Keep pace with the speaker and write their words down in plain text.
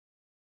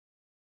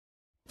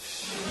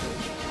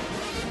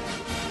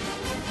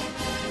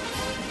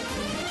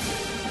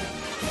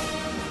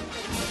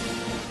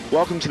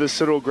Welcome to the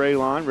Citadel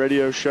GrayLine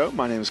radio show.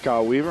 My name is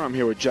Kyle Weaver. I'm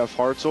here with Jeff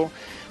Hartsell.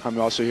 I'm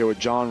also here with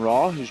John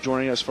Rawl, who's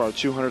joining us for our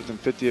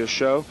 250th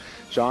show.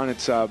 John,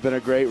 it's been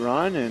a great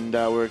run, and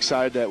we're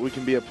excited that we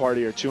can be a part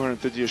of your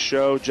 250th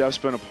show. Jeff's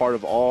been a part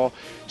of all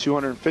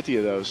 250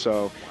 of those,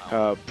 so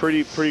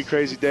pretty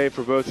crazy day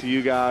for both of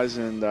you guys,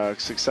 and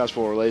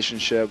successful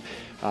relationship.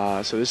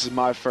 So this is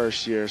my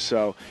first year,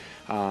 so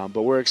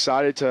but we're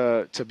excited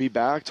to be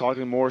back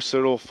talking more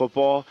Citadel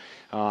football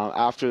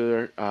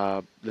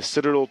after the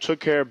Citadel took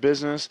care of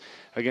business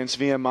against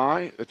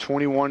VMI, a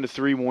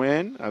 21-3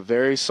 win, a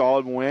very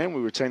solid win.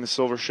 We retained the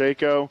Silver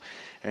Shako,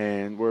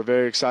 and we're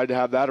very excited to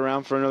have that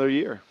around for another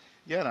year.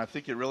 Yeah, and I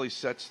think it really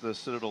sets the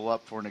Citadel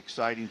up for an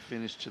exciting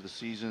finish to the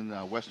season.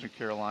 Western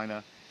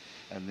Carolina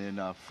and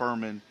then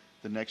Furman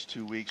the next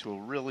 2 weeks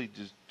will really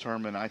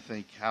determine, I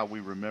think, how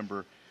we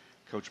remember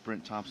Coach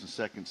Brent Thompson's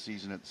second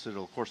season at the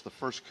Citadel. Of course, the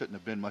first couldn't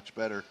have been much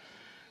better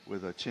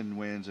with 10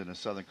 wins and a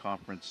Southern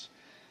Conference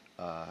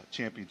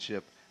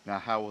championship. Now,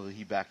 how will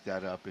he back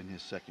that up in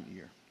his second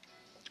year?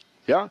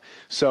 Yeah,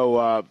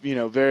 so,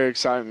 very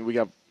exciting. We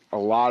got a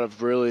lot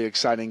of really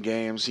exciting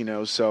games,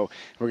 so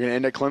we're going to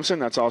end at Clemson.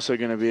 That's also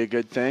going to be a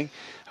good thing.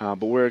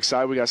 But we're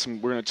excited. We're going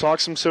to talk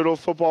some Citadel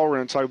football. We're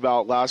going to talk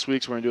about last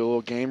week's. We're going to do a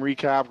little game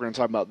recap. We're going to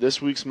talk about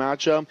this week's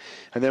matchup.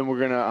 And then we're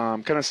going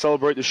to kind of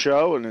celebrate the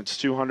show and its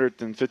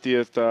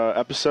 250th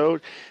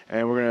episode.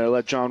 And we're going to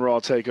let John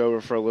Rawl take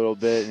over for a little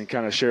bit and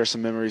kind of share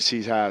some memories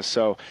he has.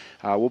 So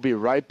we'll be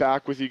right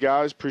back with you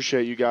guys.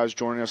 Appreciate you guys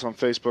joining us on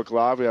Facebook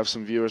Live. We have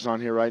some viewers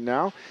on here right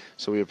now,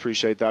 so we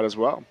appreciate that as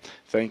well.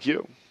 Thank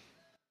you.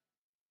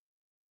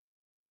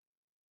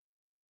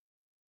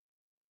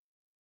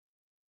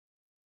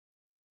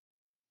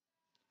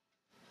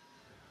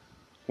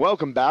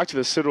 Welcome back to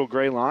the Citadel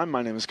GrayLine.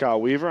 My name is Kyle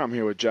Weaver. I'm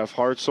here with Jeff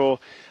Hartsell.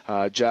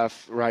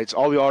 Jeff writes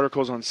all the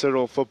articles on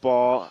Citadel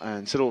football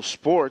and Citadel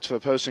sports for the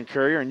Post and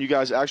Courier, and you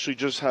guys actually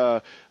just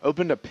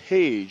opened a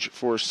page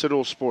for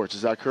Citadel sports.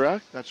 Is that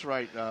correct? That's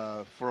right.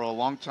 For a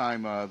long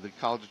time, the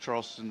College of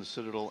Charleston, the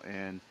Citadel,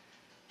 and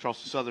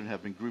Charleston Southern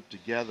have been grouped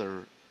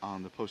together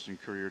on the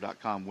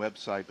postandcourier.com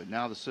website, but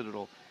now the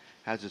Citadel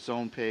has its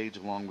own page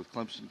along with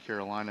Clemson,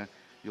 Carolina.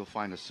 You'll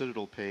find a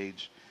Citadel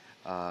page.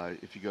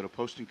 If you go to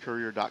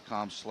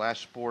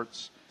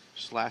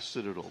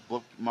postandcourier.com/sports/Citadel,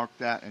 bookmark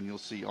that, and you'll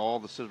see all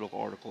the Citadel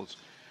articles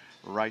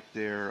right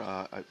there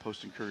at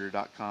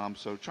postandcourier.com.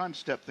 So trying to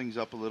step things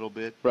up a little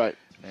bit. Right.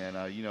 And,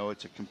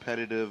 it's a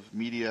competitive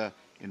media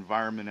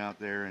environment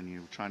out there, and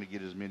you're trying to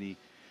get as many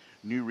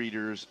new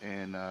readers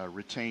and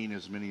retain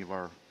as many of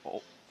our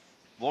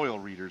loyal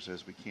readers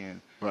as we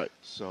can. Right.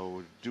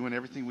 So doing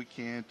everything we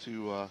can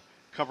to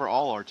cover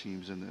all our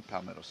teams in the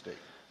Palmetto State.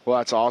 Well,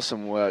 that's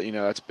awesome. Well,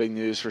 that's big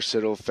news for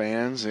Citadel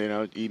fans.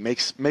 It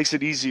makes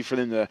it easy for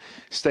them to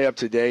stay up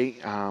to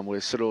date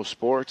with Citadel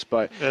sports.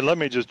 And let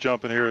me just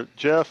jump in here.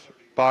 Jeff,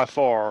 by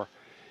far,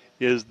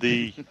 is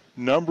the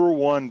number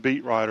one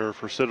beat writer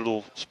for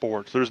Citadel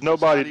sports. There's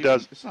nobody that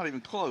does. It's not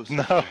even close.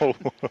 No.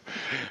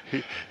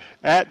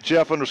 At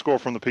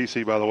Jeff_from the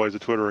PC, by the way, is the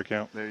Twitter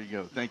account. There you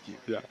go. Thank you.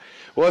 Yeah.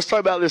 Well, let's talk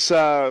about this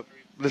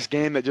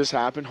game that just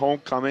happened,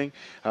 homecoming.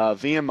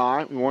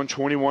 VMI, we won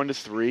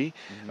 21-3.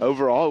 Mm-hmm.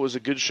 Overall, it was a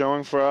good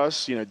showing for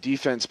us.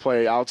 Defense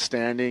played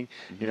outstanding.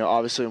 Mm-hmm.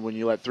 Obviously, when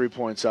you let 3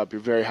 points up,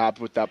 you're very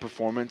happy with that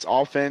performance.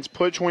 Offense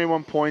put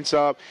 21 points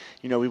up.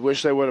 We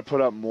wish they would have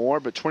put up more,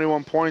 but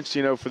 21 points,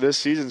 for this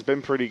season has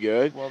been pretty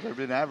good. Well, they've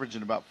been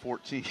averaging about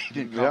 14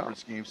 in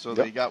conference games, so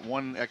they got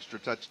one extra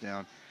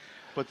touchdown.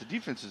 But the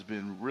defense has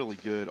been really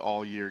good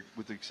all year,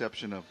 with the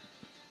exception of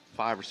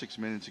 5 or 6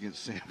 minutes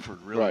against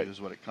Sanford, really,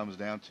 is what it comes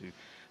down to.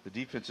 The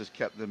defense has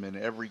kept them in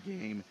every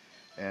game,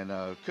 and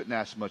couldn't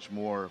ask much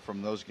more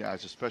from those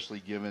guys, especially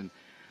given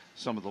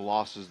some of the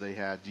losses they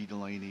had, D.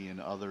 Delaney and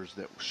others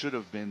that should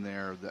have been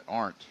there that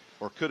aren't,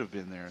 or could have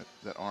been there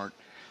that aren't.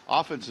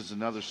 Offense is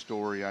another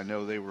story. I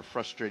know they were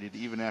frustrated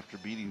even after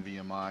beating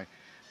VMI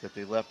that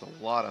they left a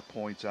lot of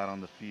points out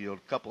on the field.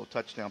 A couple of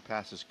touchdown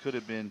passes could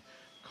have been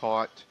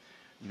caught.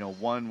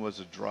 One was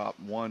a drop,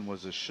 one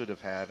was a should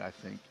have had, I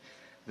think.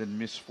 Then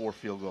missed 4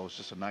 field goals.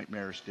 Just a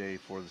nightmarish day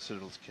for the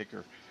Citadel's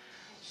kicker.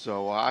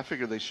 So I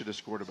figured they should have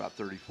scored about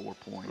 34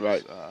 points.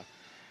 Right.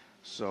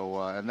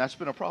 And that's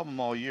been a problem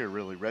all year,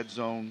 really. Red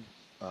zone,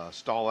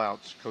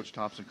 stall-outs, Coach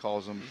Thompson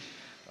calls them,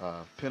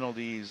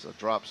 penalties, a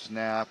drop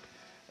snap,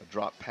 a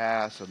drop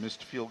pass, a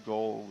missed field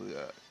goal.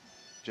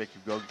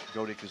 Jacob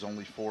Godick is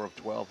only 4 of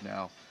 12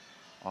 now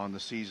on the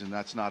season.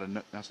 That's not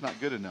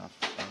good enough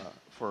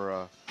for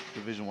a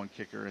Division I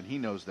kicker, and he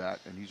knows that,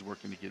 and he's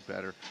working to get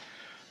better.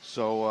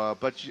 So,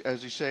 but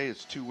as you say,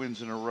 it's 2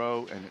 wins in a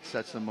row, and it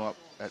sets them up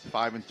at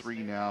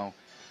 5-3 now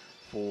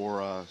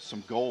for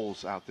some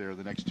goals out there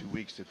the next 2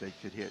 weeks that they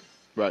could hit.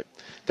 Right,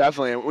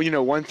 definitely.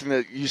 And, one thing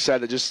that you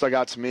said that just stuck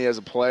out to me as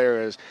a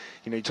player is,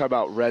 you talk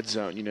about red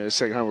zone. It's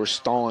like we're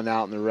stalling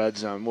out in the red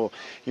zone. Well,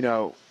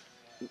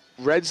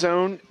 red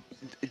zone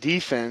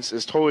defense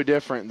is totally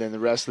different than the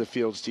rest of the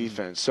field's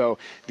defense. So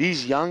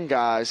these young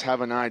guys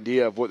have an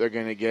idea of what they're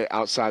going to get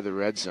outside the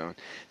red zone.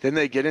 Then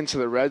they get into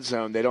the red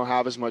zone. They don't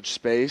have as much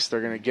space. They're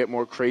going to get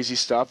more crazy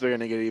stuff. They're going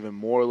to get even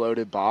more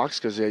loaded box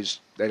because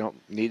they don't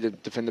need to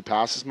defend the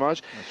pass as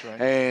much. That's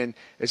right. And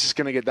it's just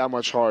going to get that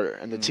much harder.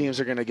 And the teams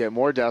are going to get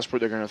more desperate.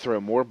 They're going to throw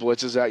more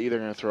blitzes at you. They're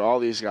going to throw all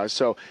these guys.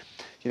 So,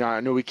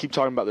 I know we keep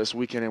talking about this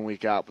week in and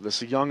week out, but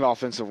this young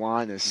offensive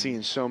line is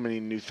seeing so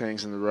many new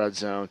things in the red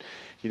zone.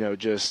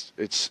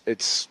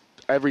 It's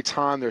every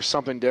time there's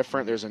something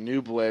different. There's a new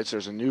blitz.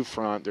 There's a new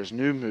front. There's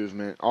new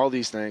movement. All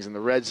these things, and the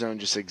red zone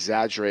just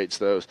exaggerates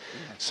those.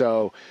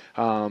 So,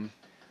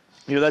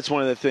 that's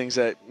one of the things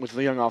that with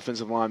the young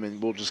offensive linemen,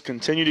 we'll just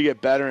continue to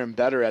get better and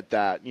better at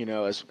that.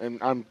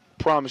 And I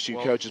promise you,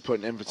 coach is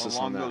putting emphasis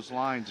on that. Along those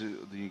lines,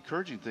 the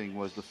encouraging thing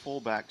was the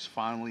fullbacks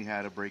finally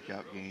had a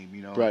breakout game.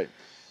 Right.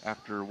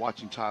 After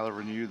watching Tyler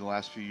Renew the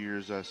last few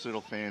years,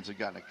 Citadel fans have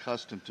gotten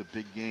accustomed to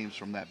big games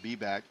from that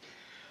B-back.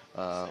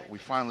 We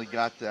finally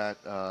got that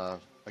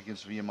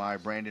against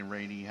VMI. Brandon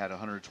Rainey had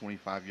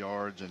 125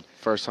 yards. And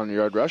first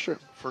 100-yard rusher.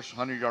 First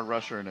 100-yard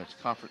rusher in a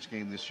conference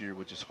game this year,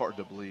 which is hard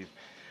to believe.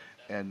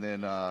 And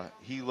then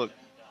he looked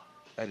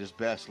at his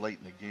best late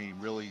in the game,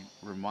 really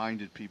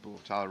reminded people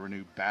of Tyler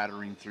Renew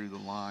battering through the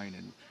line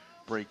and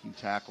breaking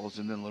tackles.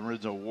 And then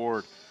Lorenzo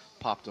Ward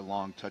popped a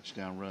long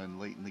touchdown run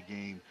late in the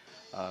game.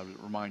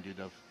 Reminded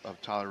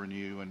of Tyler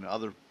Renew and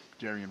other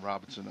Darian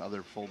Robinson,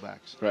 other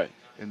fullbacks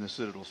in the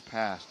Citadel's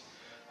past.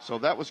 So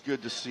that was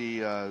good to see.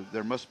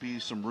 There must be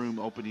some room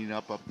opening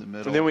up the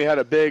middle. And then we had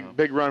a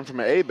big run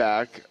from an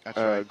A-back,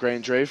 right.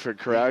 Grant Drayford,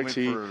 correct?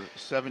 He went for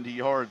 70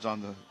 yards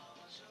on the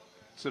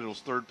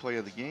Citadel's third play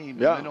of the game, and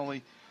then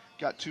only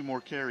got 2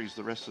 more carries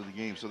the rest of the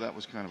game. So that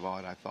was kind of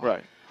odd, I thought.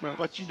 Right.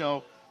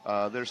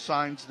 But there's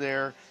signs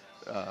there.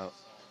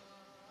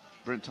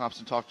 Brent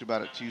Thompson talked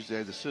about it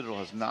Tuesday. The Citadel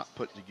has not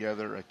put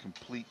together a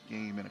complete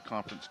game in a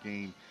conference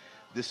game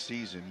this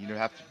season. You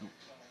have to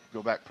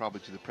go back probably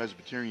to the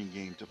Presbyterian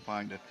game to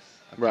find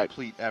a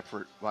complete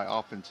effort by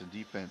offense and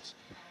defense.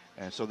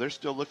 And so they're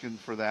still looking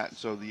for that. And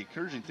so the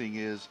encouraging thing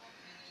is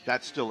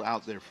that's still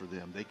out there for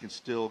them. They can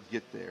still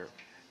get there,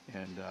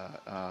 and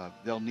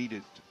they'll need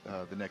it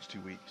the next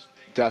 2 weeks.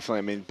 Definitely.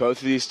 I mean, both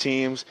of these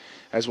teams,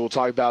 as we'll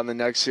talk about in the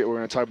next year, we're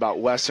going to talk about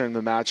Western,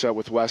 the matchup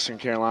with Western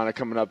Carolina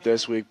coming up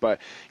this week. But,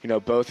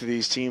 both of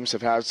these teams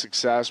have had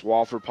success.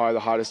 Wofford, probably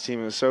the hottest team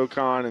in the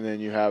SoCon. And then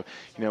you have,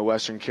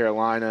 Western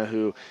Carolina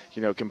who,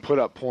 can put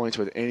up points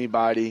with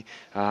anybody.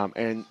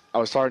 And I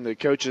was talking to the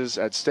coaches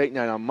at State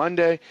Night on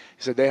Monday.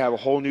 He said they have a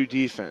whole new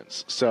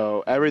defense.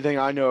 So everything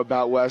I know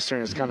about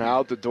Western is kind of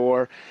out the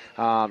door.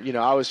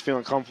 I was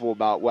feeling comfortable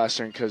about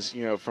Western because,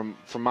 from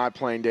my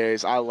playing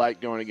days, I liked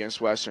going against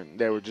Western.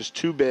 They were just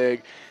too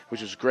big,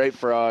 which was great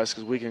for us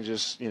because we can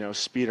just,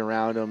 speed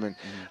around them.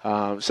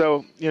 And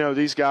so,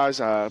 these guys,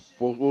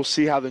 we'll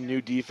see how the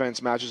new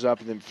defense matches up.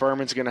 And then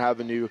Furman's going to have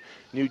a new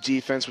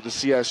defense with the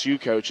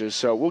CSU coaches.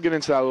 So we'll get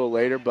into that a little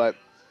later. But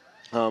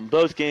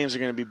both games are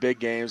going to be big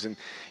games. And,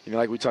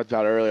 like we talked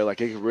about earlier,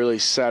 like it could really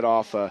set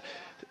off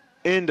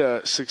into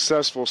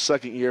successful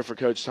second year for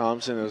Coach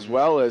Thompson, as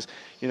well as,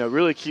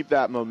 really keep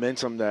that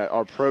momentum that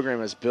our program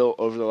has built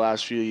over the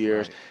last few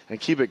years and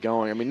keep it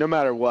going. I mean, no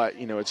matter what,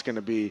 it's going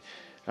to be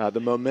the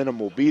momentum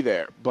will be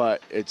there,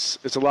 but it's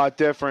a lot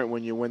different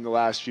when you win the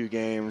last few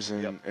games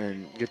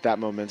and get that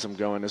momentum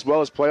going, as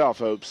well as playoff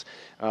hopes.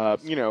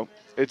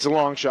 It's a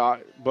long shot,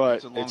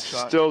 but it's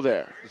still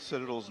there. The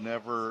Citadel's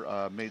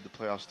never made the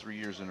playoffs 3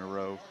 years in a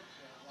row.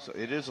 So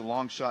it is a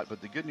long shot,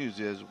 but the good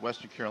news is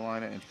Western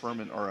Carolina and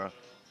Furman are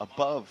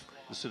above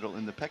the Citadel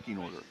in the pecking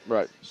order.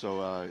 Right.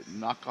 So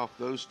knock off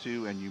those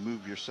two, and you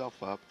move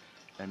yourself up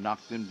and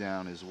knock them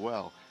down as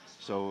well.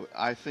 So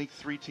I think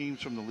 3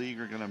 teams from the league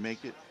are going to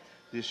make it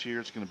this year.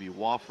 It's going to be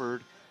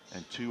Wofford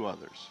and 2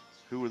 others.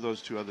 Who are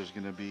those 2 others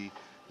going to be?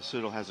 The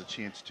Citadel has a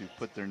chance to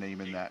put their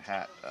name in that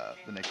hat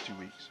the next 2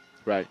 weeks.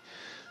 Right.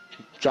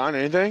 John,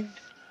 anything?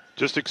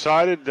 Just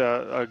excited,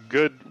 a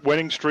good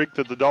winning streak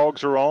that the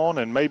Dogs are on,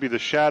 and maybe the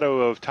shadow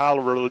of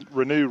Tyler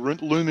Renew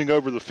looming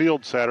over the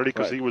field Saturday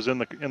because he was in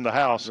the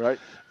house. Right.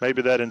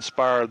 Maybe that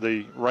inspired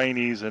the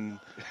Rainies and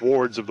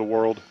Wards of the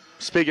world.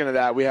 Speaking of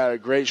that, we had a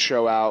great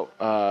show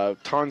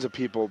out. Tons of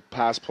people,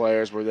 past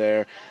players, were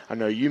there. I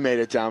know you made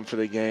it down for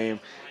the game,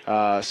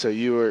 so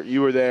you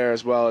were there,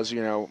 as well as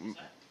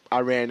I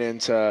ran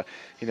into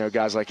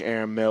guys like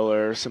Aaron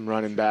Miller, some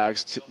running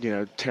backs,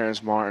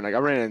 Terrence Martin. Like I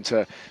ran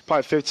into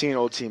probably 15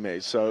 old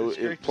teammates. So it's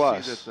great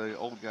plus to see that the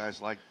old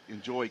guys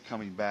enjoy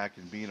coming back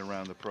and being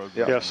around the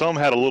program. Yeah, some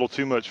had a little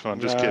too much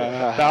fun. Just kidding.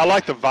 Now, I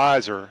like the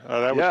visor.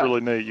 That was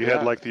really neat. You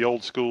had like the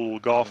old school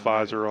golf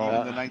visor on.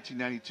 And the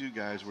 1992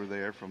 guys were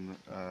there from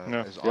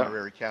as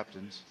honorary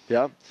captains.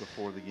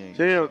 Before the game.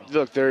 So,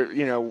 look, they're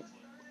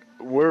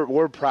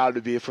We're proud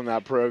to be from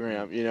that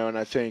program, and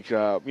I think,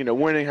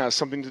 winning has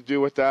something to do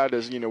with that.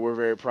 As we're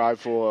very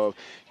prideful of,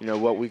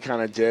 what we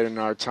kind of did in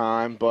our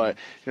time. But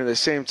at the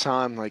same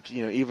time,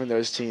 even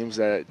those teams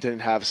that didn't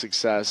have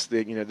success,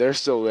 they're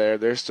still there,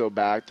 they're still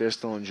back, they're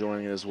still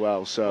enjoying it as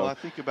well. So, I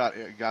think about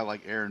a guy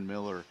like Aaron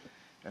Miller.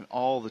 and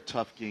all the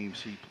tough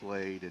games he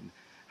played and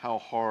how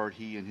hard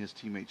he and his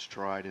teammates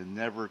tried and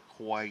never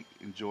quite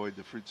enjoyed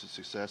the fruits of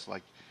success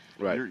like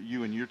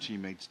you and your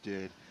teammates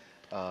did,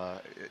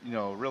 it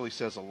really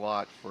says a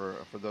lot for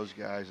those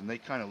guys. And they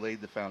kind of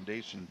laid the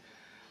foundation.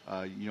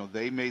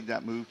 They made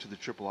that move to the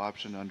triple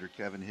option under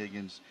Kevin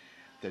Higgins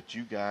that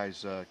you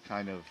guys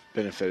kind of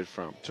benefited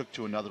from. Took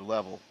to another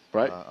level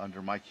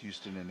under Mike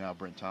Houston and now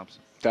Brent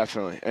Thompson.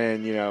 Definitely.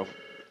 And,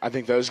 I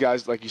think those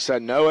guys, like you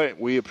said, know it.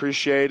 We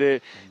appreciate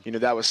it.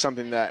 That was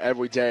something that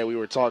every day we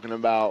were talking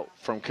about,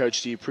 from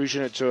Coach Steve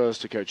preaching it to us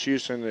to Coach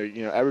Houston.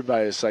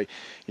 Everybody is like,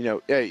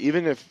 hey,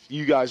 even if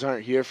you guys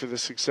aren't here for the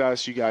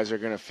success, you guys are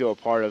going to feel a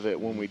part of it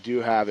when we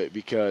do have it,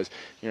 because,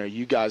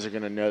 you guys are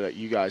going to know that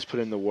you guys put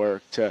in the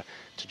work to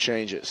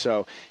change it.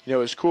 So, it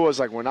was cool. It's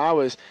like when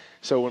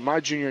my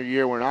junior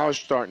year, when I was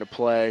starting to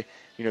play,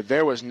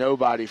 there was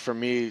nobody for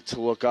me to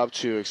look up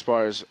to as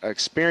far as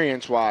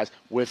experience-wise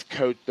with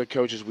the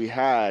coaches we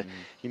had,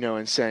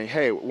 and saying,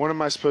 hey, what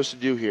am I supposed to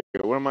do here?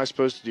 What am I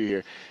supposed to do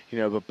here?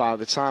 But by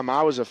the time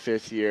I was a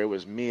fifth year, it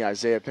was me,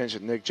 Isaiah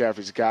Pinchett, Nick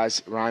Jeffries,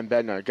 guys, Ryan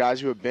Bednar, guys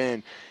who have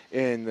been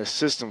in the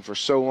system for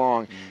so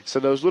long.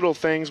 So those little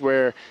things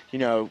where,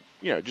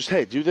 just,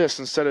 hey, do this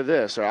instead of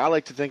this, or I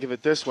like to think of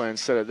it this way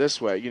instead of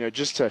this way,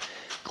 just to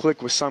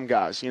click with some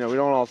guys. We don't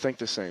all think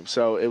the same.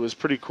 So it was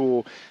pretty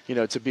cool,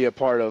 to be a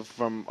part of.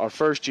 From our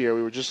first year,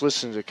 we were just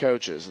listening to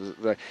coaches.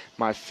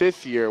 My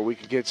fifth year, we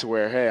could get to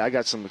where, hey, I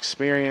got some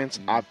experience.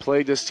 I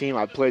played this team.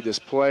 I played this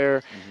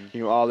player,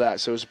 all that.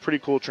 So it was a pretty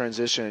cool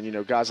transition.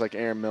 Guys like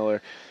Aaron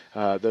Miller,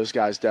 those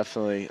guys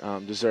definitely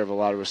deserve a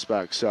lot of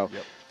respect. So.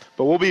 Yep.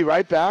 But we'll be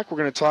right back. We're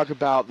going to talk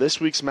about this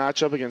week's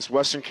matchup against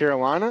Western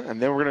Carolina,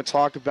 and then we're going to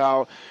talk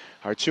about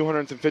our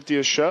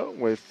 250th show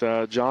with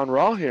John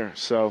Rawl here.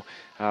 So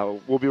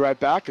we'll be right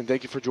back, and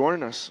thank you for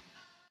joining us.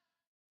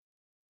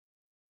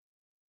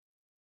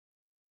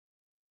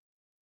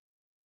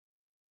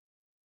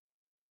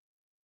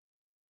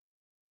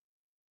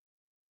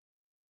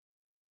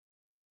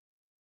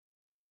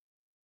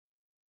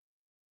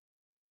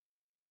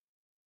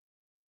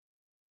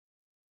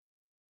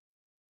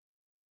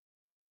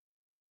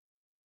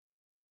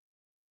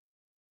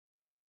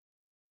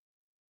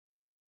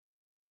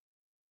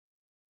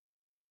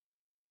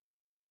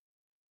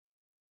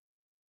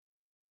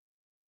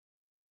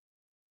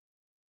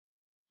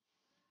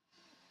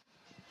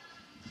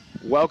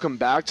 Welcome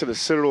back to the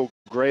Citadel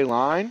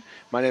GrayLine.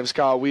 My name is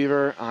Kyle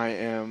Weaver. I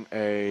am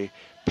a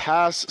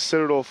past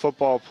Citadel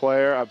football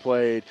player. I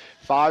played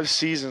 5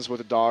 seasons with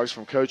the Dogs,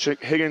 from Coach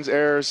Higgins'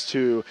 eras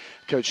to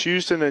Coach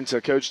Houston and to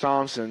Coach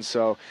Thompson.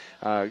 So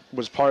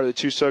was part of the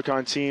 2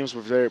 SoCon teams.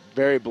 We're very,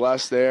 very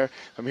blessed there.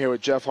 I'm here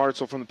with Jeff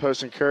Hartsell from the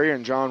Post and Courier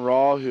and John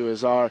Rawl, who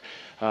is our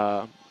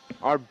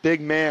big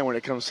man when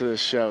it comes to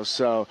this show.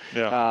 So,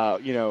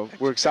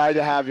 we're excited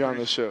to have you on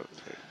the show.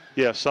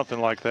 Yeah, something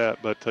like that.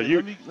 But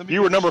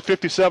you were number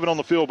 57 on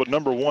the field, but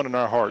number 1 in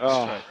our hearts.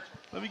 Oh. Right.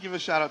 Let me give a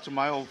shout-out to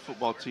my old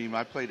football team.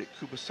 I played at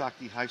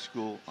Kubasaki High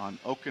School on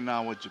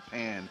Okinawa,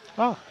 Japan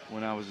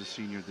when I was a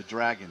senior, the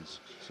Dragons.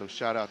 So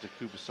shout-out to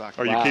Kubasaki.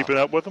 Are you keeping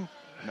up with them?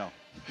 No.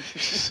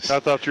 I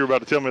thought you were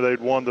about to tell me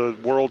they'd won the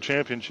world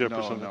championship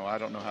or something. No, I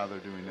don't know how they're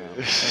doing now.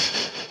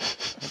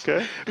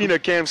 Okay.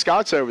 Cam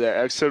Scott's over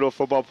there, ex-Citadel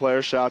football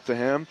player. Shout out to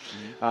him.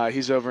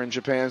 He's over in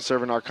Japan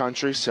serving our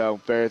country, so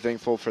very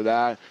thankful for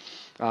that.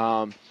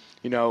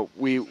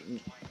 We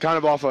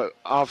kind of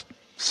off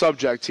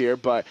subject here,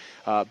 but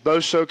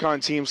both SoCon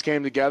teams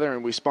came together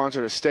and we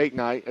sponsored a steak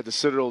night at the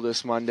Citadel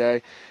this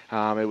Monday.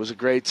 It was a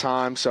great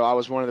time. So I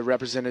was one of the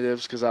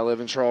representatives because I live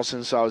in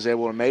Charleston, so I was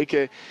able to make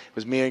it. It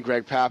was me and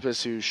Greg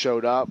Pappas who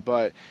showed up,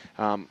 but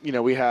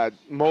we had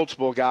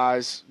multiple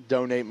guys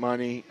donate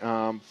money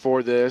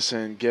for this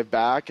and give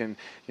back, and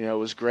it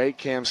was great.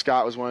 Cam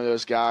Scott was one of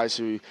those guys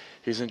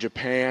he's in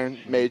Japan,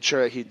 made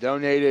sure that he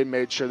donated,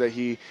 made sure that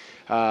he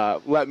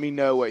let me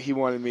know what he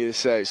wanted me to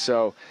say.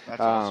 So, that's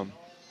awesome.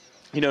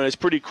 It's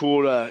pretty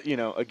cool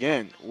to,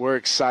 again, we're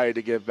excited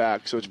to give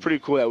back. So it's pretty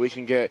cool that we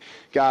can get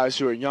guys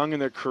who are young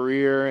in their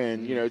career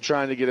and,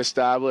 trying to get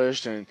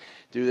established and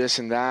do this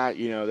and that,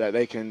 that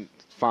they can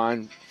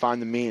find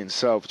the means.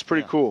 So it's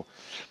pretty cool.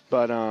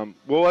 But,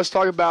 let's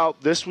talk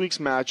about this week's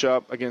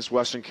matchup against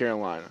Western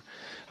Carolina.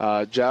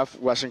 Jeff,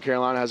 Western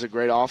Carolina has a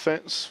great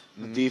offense.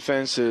 The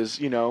defense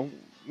is,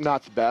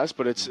 not the best,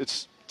 but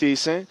it's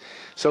decent.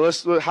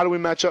 So how do we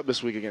match up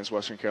this week against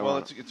Western Carolina?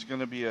 Well, it's going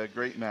to be a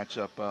great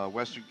matchup.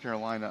 Western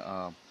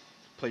Carolina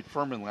played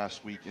Furman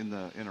last week in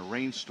a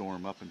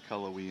rainstorm up in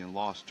Cullowhee and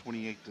lost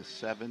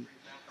 28-7,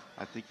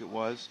 I think it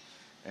was.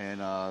 And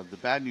the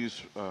bad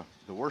news,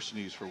 the worst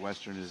news for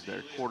Western is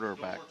their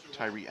quarterback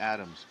Tyree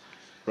Adams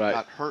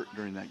got hurt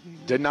during that game.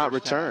 Did not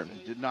return.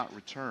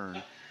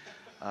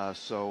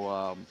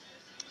 So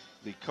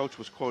the coach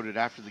was quoted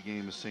after the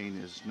game as saying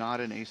it's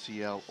not an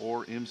ACL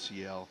or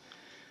MCL.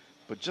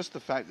 But just the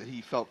fact that he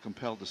felt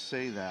compelled to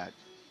say that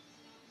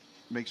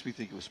makes me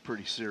think it was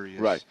pretty serious.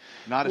 Right.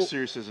 Not as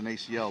serious as an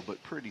ACL,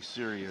 but pretty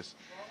serious.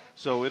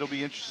 So it'll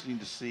be interesting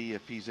to see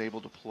if he's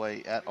able to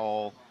play at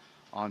all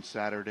on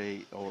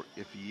Saturday, or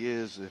if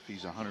he's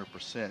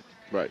 100%.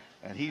 Right.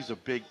 And he's a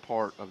big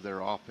part of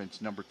their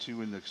offense, number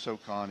 2 in the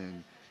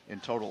SoCon in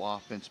total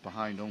offense,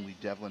 behind only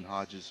Devlin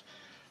Hodges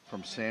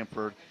from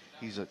Samford.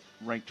 He's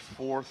ranked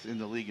 4th in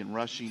the league in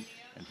rushing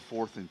and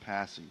 4th in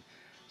passing.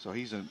 So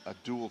he's a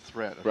dual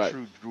threat,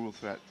 true dual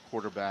threat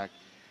quarterback,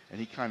 and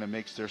he kind of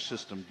makes their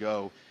system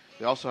go.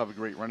 They also have a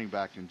great running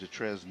back in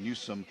Detrez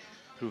Newsome,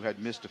 who had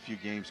missed a few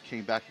games,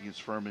 came back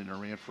against Furman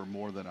and ran for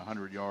more than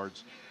 100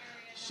 yards.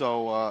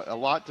 So a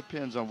lot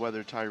depends on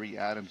whether Tyree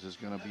Adams is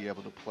going to be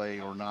able to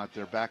play or not.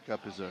 Their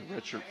backup is a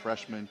redshirt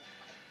freshman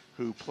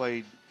who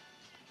played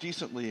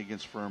decently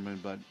against Furman,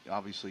 but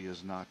obviously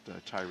is not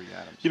Tyree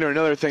Adams.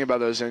 Another thing about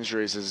those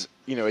injuries is,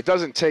 it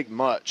doesn't take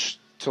much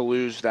to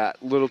lose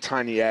that little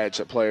tiny edge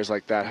that players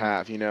like that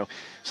have.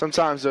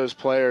 Sometimes those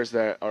players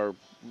that are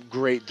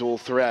great dual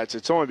threats,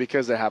 it's only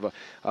because they have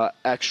a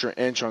extra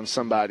inch on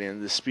somebody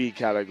in the speed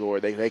category.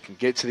 They can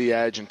get to the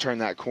edge and turn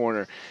that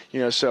corner.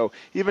 So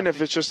even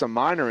if it's just a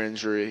minor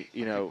injury,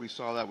 I think we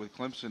saw that with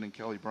Clemson and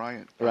Kelly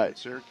Bryant right at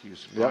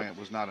Syracuse. Bryant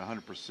was not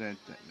 100%,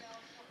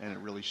 and it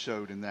really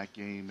showed in that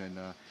game, and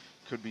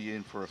could be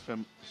in for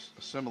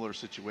a similar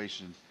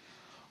situation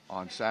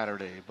on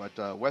Saturday.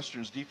 But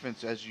Western's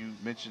defense, as you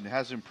mentioned,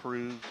 has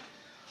improved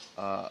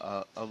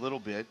a little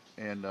bit,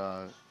 and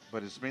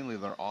but it's mainly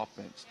their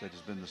offense that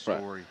has been the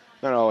story. Right.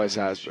 That always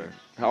has been.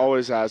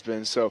 Always has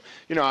been. So,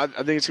 I think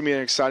it's going to be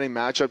an exciting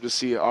matchup to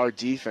see our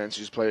defense,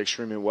 who's played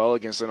extremely well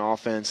against an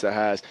offense that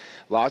has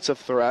lots of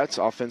threats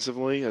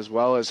offensively, as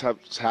well as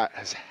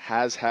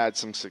has had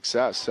some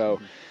success. So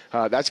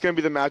that's going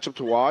to be the matchup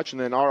to watch. And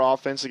then our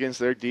offense against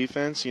their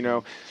defense,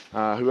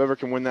 whoever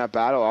can win that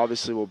battle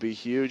obviously will be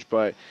huge.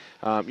 But,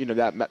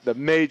 the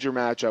major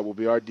matchup will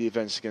be our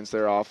defense against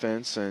their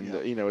offense. And,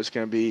 it's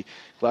going to be,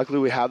 luckily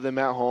we have them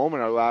at home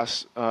in our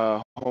last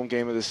home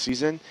game of the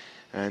season.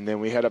 And then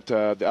we head up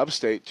to the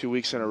upstate 2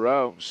 weeks in a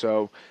row.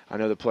 So I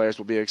know the players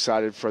will be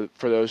excited for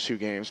those 2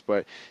 games.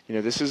 But,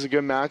 this is a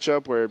good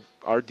matchup where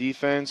our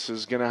defense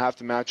is going to have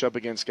to match up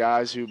against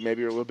guys who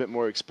maybe are a little bit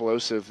more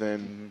explosive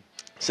than,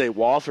 say,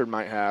 Wofford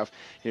might have.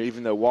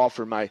 Even though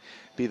Wofford might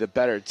be the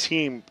better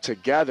team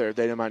together,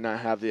 they might not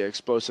have the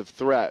explosive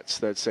threats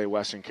that, say,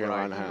 Western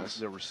Carolina has.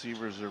 The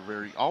receivers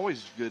are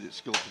always good at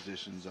skill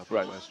positions up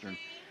at Western.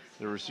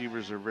 The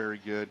receivers are very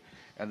good.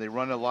 And they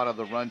run a lot of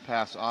the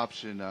run-pass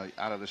option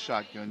out of the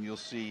shotgun. You'll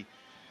see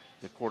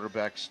the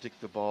quarterback stick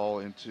the ball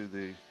into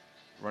the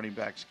running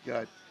back's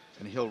gut,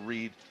 and he'll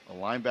read a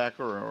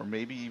linebacker or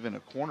maybe even a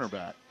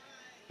cornerback,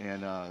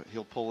 and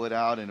he'll pull it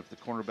out, and if the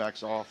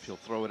cornerback's off, he'll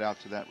throw it out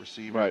to that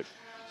receiver. Right.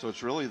 So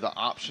it's really the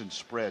option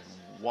spread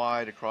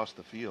wide across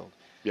the field.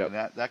 Yep.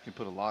 And that can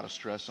put a lot of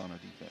stress on a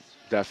defense.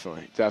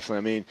 Definitely.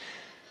 I mean,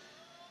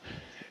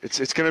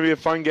 it's going to be a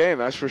fun game,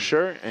 that's for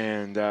sure.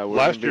 And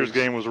last year's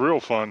game was real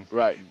fun.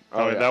 Right.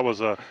 That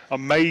was an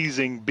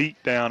amazing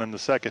beatdown in the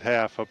second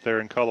half up there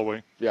in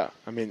Cullowhee. Yeah,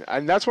 I mean,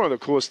 and that's one of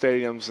the coolest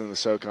stadiums in the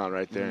SoCon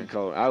right there in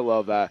Cullowhee. I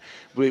love that.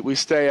 We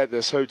stay at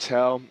this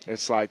hotel.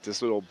 It's like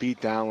this little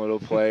beat-down little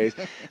place.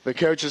 The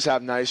coaches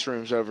have nice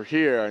rooms over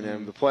here, and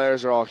then the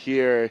players are all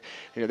here.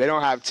 They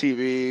don't have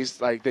TVs.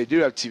 Like, they do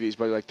have TVs,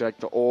 but they're like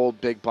the old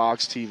big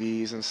box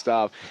TVs and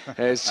stuff. And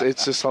it's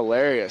just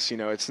hilarious.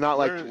 It's not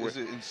like. Is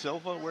it in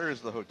Silva? Where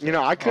is the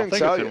hotel? I couldn't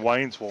tell you. I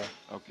think it's in Waynesville.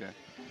 Okay.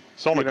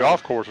 It's on a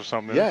golf course or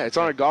something. Yeah, it's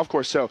on a golf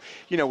course. So,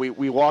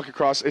 we walk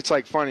across. It's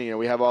like funny.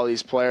 We have all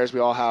these players.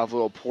 We all have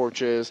little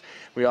porches.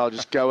 We all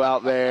just go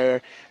out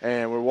there,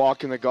 and we're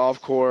walking the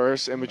golf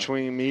course in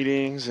between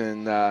meetings.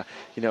 And,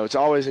 it's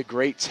always a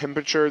great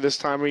temperature this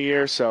time of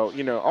year. So,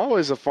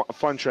 always a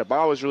fun trip. I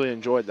always really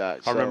enjoyed that.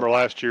 I remember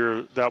last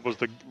year that was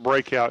the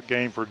breakout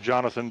game for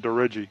Jonathan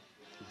DeRogie.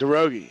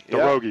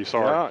 DeRogie,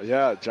 sorry.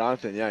 Yeah,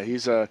 Jonathan. Yeah,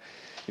 he's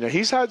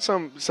he's had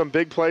some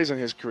big plays in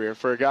his career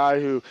for a guy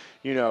who,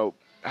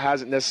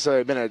 hasn't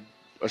necessarily been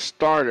a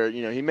starter.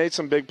 He made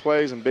some big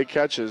plays and big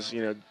catches,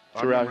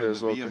 throughout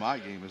his little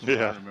VMI game as well.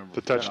 I remember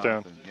the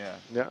touchdown.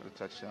 The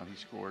touchdown he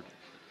scored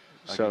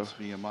against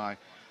VMI.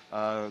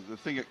 The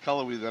thing at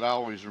Cullowhee that I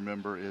always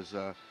remember is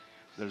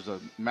there's a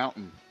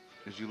mountain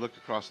as you look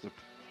across the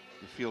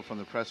field from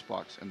the press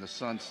box, and the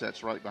sun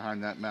sets right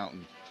behind that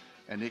mountain,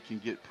 and it can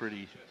get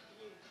pretty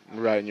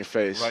right in your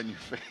face.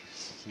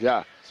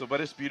 Yeah. So, but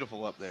it's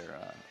beautiful up there.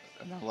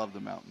 And I love the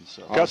mountains.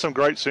 So. Got some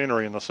great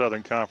scenery in the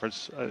Southern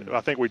Conference.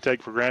 I think we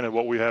take for granted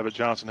what we have at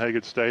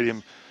Johnson-Hagan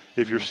Stadium.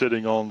 If you're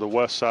sitting on the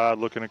west side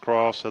looking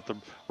across at the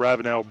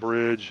Ravenel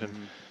Bridge,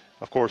 and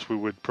of course we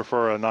would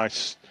prefer a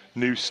nice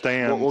new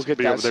stand to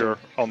be over there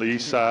on the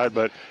east side,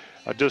 but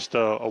just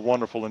a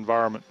wonderful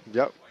environment.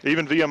 Yep.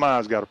 Even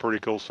VMI's got a pretty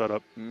cool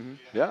setup.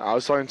 Yeah, I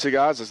was talking to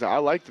guys. I said I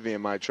like the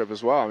VMI trip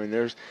as well. I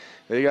mean,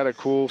 they got a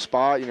cool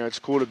spot. It's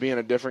cool to be in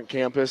a different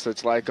campus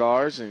that's like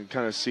ours and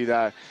kind of see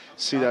that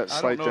slight difference.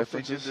 I don't know if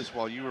they did this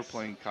while you were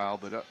playing, Kyle,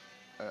 but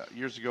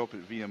years ago up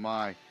at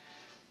VMI,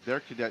 their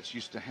cadets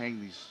used to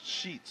hang these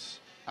sheets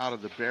out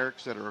of the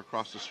barracks that are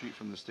across the street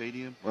from the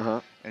stadium,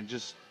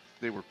 and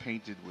they were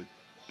painted with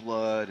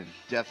blood and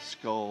death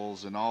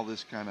skulls and all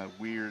this kind of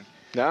weird.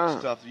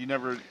 stuff. You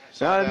never No,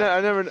 saw that.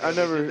 I never.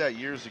 They did that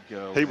years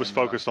ago. He was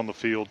focused on the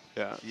field.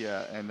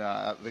 Yeah, and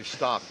they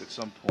stopped at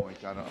some point.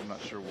 I'm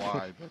not sure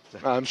why,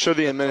 but I'm sure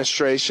the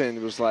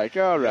administration was like,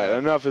 all right,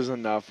 enough is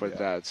enough with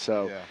that.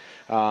 So,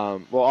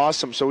 well,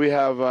 awesome. So we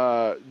have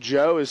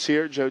Joe is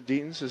here. Joe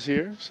Deetons is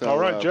here. So all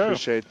right, Joe.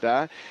 Appreciate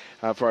that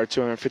for our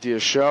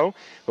 250th show.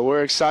 But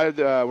we're excited.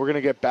 We're going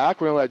to get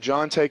back. We're going to let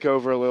John take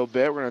over a little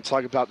bit. We're going to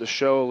talk about the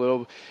show a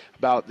little,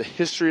 about the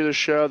history of the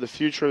show, the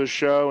future of the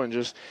show, and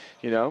just,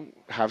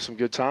 have some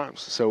good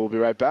times. So we'll be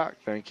right back.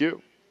 Thank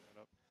you.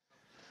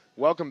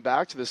 Welcome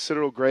back to the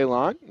Citadel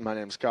GrayLine. My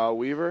name is Kyle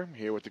Weaver. I'm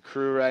here with the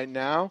crew right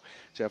now,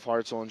 Jeff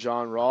Hartsell and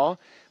John Rawl.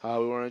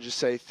 We want to just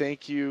say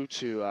thank you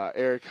to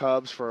Eric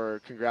Hubbs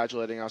for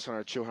congratulating us on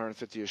our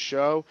 250th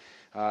show.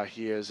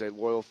 He is a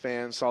loyal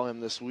fan. Saw him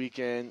this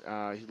weekend.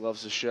 He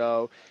loves the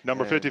show.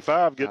 Number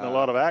 55 getting a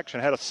lot of action.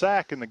 Had a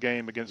sack in the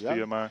game against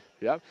VMI.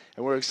 Yep,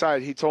 and we're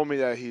excited. He told me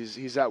that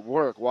he's at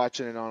work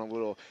watching it on a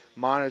little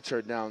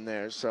monitor down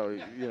there. So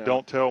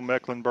Don't tell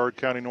Mecklenburg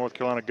County, North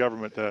Carolina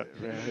government that.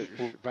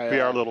 Will be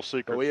our little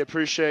secret. But we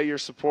appreciate your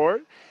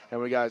support,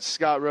 and we got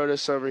Scott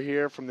Rodas over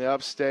here from the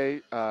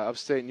upstate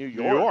New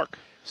York.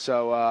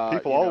 So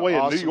people all the way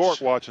in New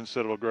York watching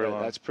Citadel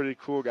GrayLine. That's pretty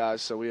cool,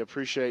 guys. So we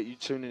appreciate you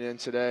tuning in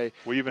today.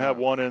 We even have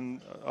one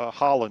in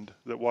Holland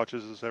that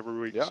watches us every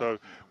week. Yeah. So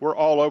we're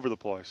all over the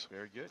place.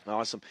 Very good.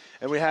 Awesome.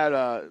 And we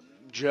had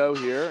Joe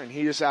here, and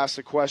he just asked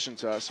a question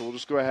to us. So we'll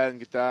just go ahead and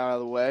get that out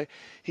of the way.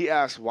 He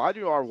asked, why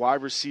do our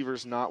wide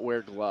receivers not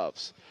wear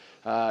gloves?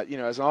 As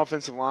an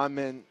offensive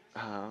lineman,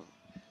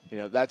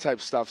 that type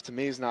of stuff to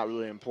me is not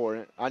really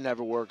important. I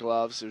never wore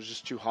gloves. It was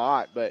just too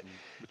hot. But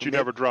you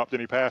never dropped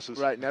any passes.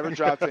 Right, never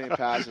dropped any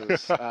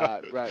passes.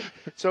 Right.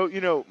 So,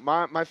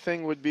 my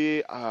thing would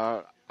be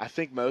I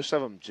think most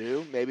of them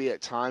do. Maybe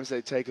at times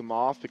they take them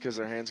off because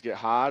their hands get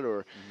hot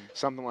or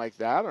something like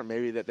that, or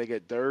maybe that they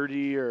get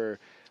dirty or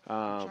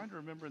I'm trying to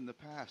remember in the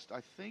past. I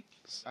think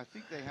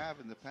they have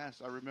in the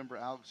past. I remember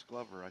Alex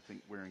Glover,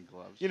 wearing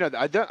gloves.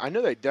 I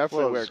know they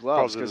definitely wear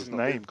gloves because his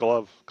name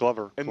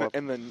Glover. In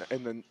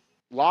the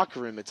locker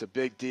room, it's a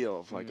big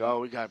deal. Of like,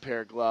 we got a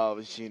pair of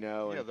gloves,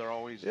 Yeah, they're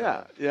always.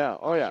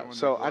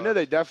 So I know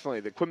they definitely,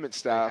 the equipment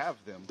staff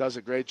does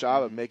a great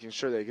job of making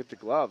sure they get the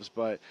gloves,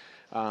 but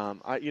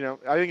I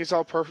think it's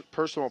all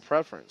personal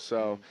preference.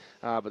 So,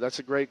 but that's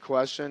a great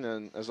question,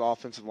 and as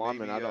offensive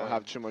lineman, I don't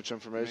have too much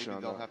information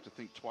on that. They'll have to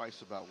think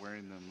twice about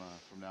wearing them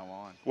from now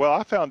on. Well,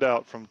 I found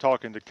out from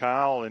talking to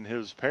Kyle and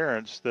his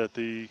parents that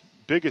the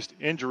biggest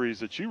injuries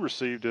that you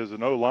received as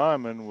an O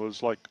lineman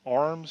was like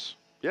arms.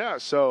 Yeah.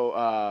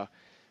 So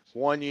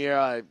 1 year,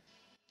 I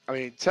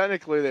mean,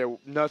 technically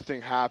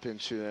nothing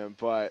happened to them,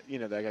 but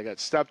I got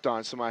stepped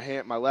on. So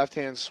my left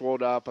hand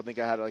swelled up. I think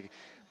I had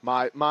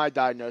my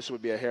diagnosis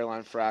would be a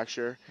hairline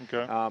fracture.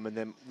 Okay. And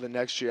then the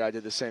next year I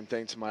did the same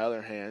thing to my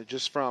other hand,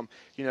 just from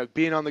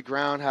being on the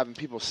ground, having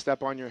people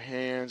step on your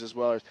hands, as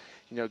well as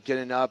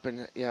getting up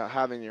and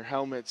having your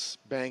helmets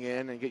bang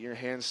in and get your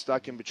hands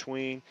stuck in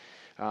between.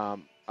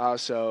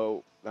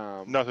 Also,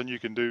 nothing you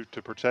can do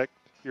to protect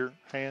your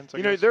hands.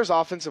 I guess? There's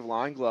offensive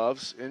line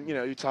gloves, and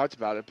you talked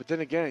about it. But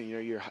then again,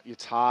 you're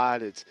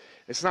tied.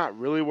 It's not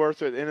really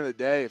worth it. At the end of the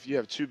day, if you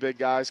have two big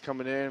guys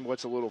coming in,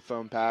 what's a little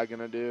foam pad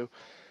gonna do?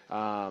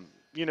 And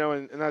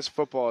that's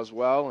football as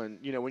well. And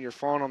when you're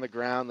falling on the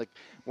ground, like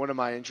one of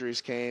my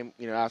injuries came,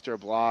 after a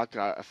block,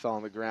 I fell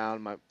on the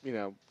ground,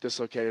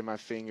 dislocated my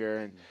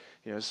finger,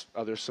 and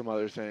some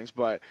other things.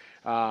 But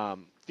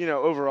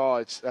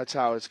overall, that's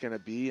how it's going to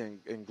be,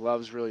 and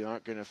gloves really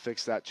aren't going to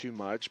fix that too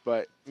much.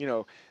 But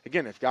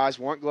again, if guys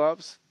want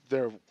gloves,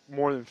 they're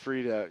more than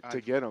free to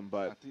get them.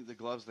 But I think the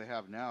gloves they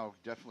have now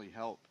definitely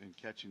help in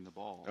catching the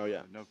ball. Oh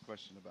yeah, no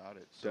question about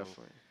it. So,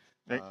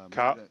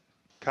 definitely.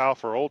 Kyle,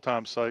 for old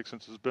time's sake,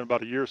 since it's been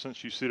about a year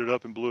since you suited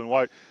up in blue and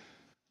white,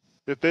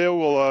 if they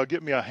will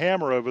get me a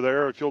hammer over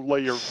there, if you'll lay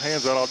your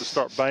hands out, I'll just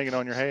start banging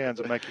on your hands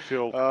and make you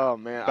feel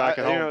back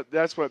at home.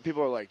 That's what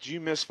people are like, do you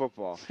miss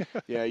football?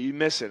 Yeah, you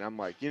miss it. I'm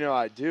like,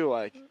 I do.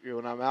 Like,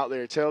 when I'm out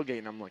there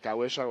tailgating, I'm like, I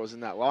wish I was in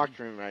that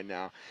locker room right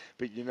now.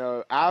 But,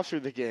 after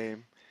the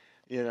game,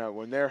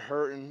 when they're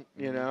hurting,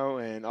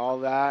 and all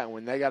that, and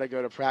when they got to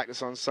go to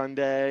practice on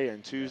Sunday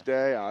and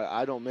Tuesday,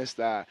 I don't miss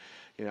that.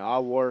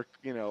 I'll work,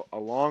 a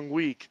long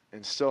week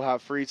and still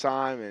have free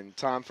time and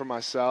time for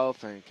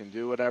myself and can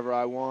do whatever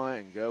I want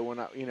and go when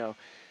I,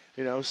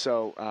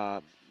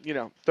 so,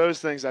 those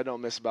things I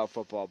don't miss about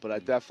football, but I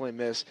definitely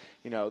miss,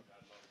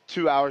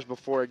 2 hours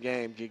before a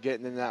game, you're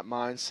getting in that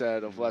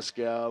mindset of let's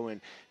go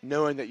and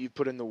knowing that you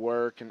put in the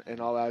work and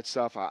all that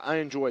stuff. I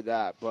enjoyed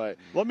that, but.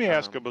 Let me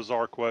ask a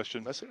bizarre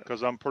question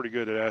because I'm pretty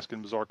good at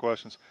asking bizarre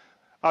questions.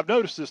 I've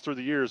noticed this through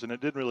the years, and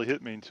it didn't really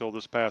hit me until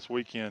this past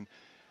weekend.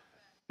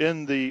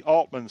 In the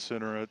Altman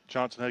Center at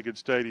Johnson-Hagan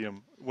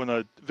Stadium, when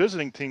a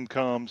visiting team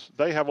comes,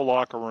 they have a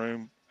locker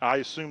room. I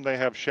assume they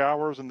have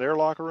showers in their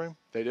locker room?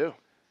 They do.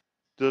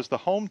 Does the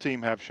home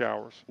team have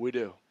showers? We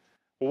do.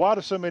 Well, why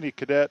do so many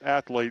cadet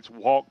athletes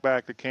walk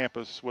back to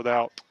campus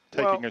without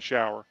taking a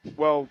shower?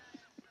 Well,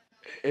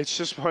 it's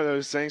just one of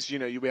those things,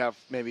 you have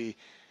maybe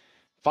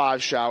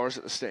 5 showers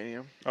at the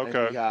stadium. Okay.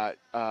 And we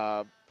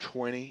got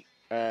 20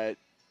 at,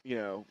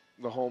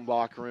 the home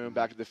locker room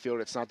back at the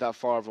field. It's not that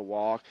far of a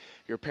walk.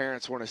 Your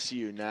parents want to see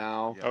you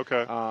now.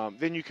 Okay.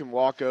 Then you can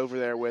walk over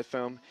there with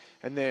them.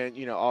 And then,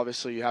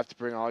 obviously you have to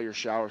bring all your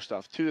shower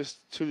stuff to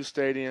the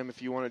stadium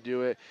if you want to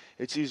do it.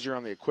 It's easier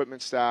on the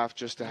equipment staff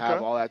just to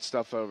have all that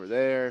stuff over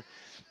there.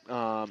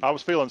 I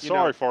was feeling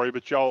sorry for you,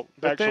 but y'all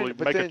actually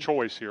make a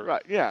choice here.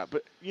 Right, yeah.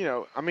 But,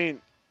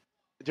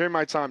 during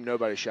my time,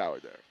 nobody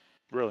showered there.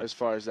 Really? As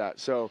far as that.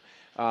 So,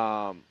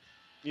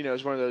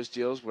 it's one of those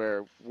deals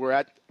where we're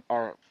at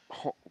our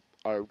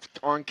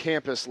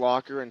on-campus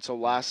locker until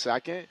last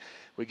second.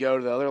 We go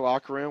to the other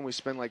locker room. We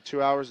spend like 2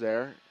 hours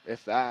there,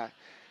 if that.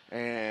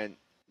 And,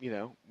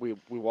 we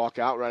walk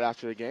out right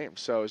after the game.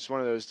 So it's one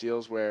of those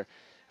deals where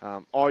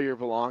all your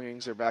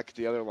belongings are back at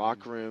the other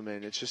locker room,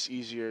 and it's just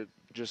easier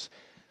just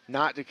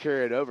not to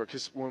carry it over.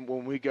 Because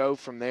when we go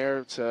from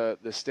there to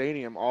the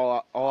stadium,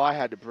 all I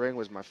had to bring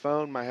was my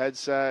phone, my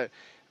headset,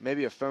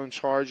 maybe a phone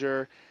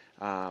charger.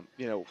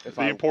 If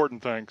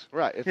important things.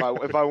 Right. If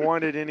I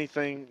wanted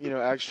anything,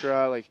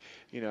 extra, like,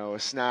 a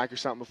snack or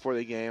something before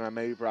the game, I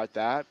maybe brought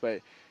that,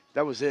 but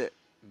that was it,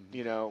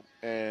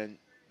 and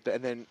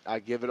then I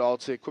give it all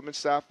to equipment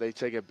staff. They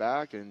take it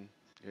back, and,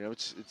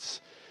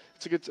 it's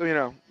a good,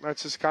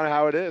 that's just kind of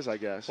how it is, I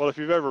guess. Well, if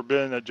you've ever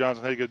been at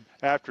Johnson Hagan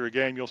after a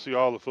game, you'll see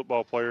all the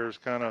football players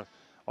kind of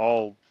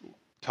all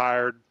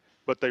tired,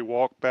 but they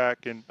walk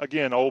back. And,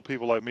 again, old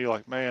people like me,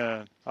 like,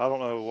 man, I don't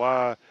know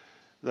why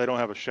they don't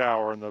have a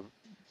shower in the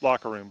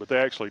locker room, but they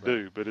actually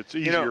do. But it's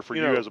easier for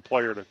you as a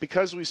player to.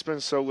 Because we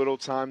spend so little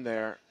time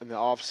there in the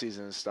off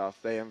season and stuff,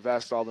 they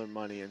invest all their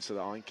money into the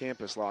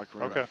on-campus locker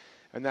room. Okay.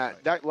 And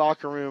that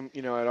locker room,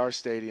 at our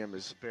stadium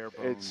is bare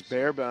bones. It's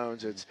bare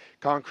bones. It's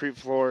concrete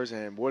floors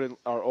and wooden,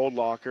 our old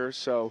lockers.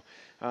 So,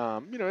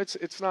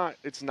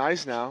 it's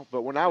nice now.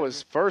 But when I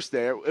was first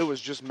there, it was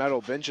just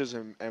metal benches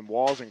and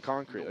walls and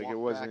concrete. Like, it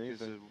wasn't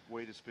anything. It's a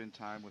way to spend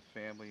time with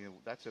family, and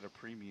that's at a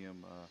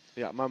premium.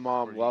 Yeah, my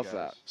mom loved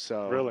that.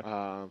 So really,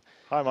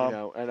 hi,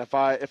 Mom. And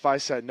if I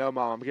said no,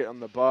 Mom, I'm getting on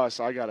the bus,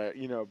 I gotta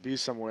be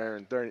somewhere,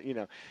 and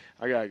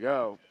I gotta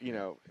go.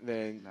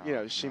 Then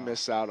she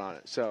missed out on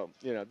it. So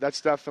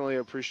that's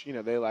definitely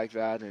they like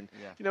that, and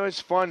it's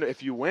fun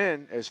if you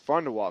win. It's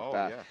fun to walk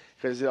back. Yeah.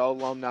 Because the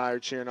alumni are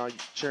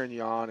cheering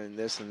you on and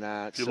this and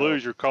that. If you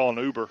lose, you're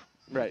calling Uber.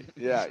 Right.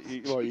 Yeah.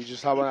 You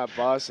just hop on that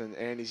bus and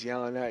Andy's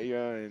yelling at you,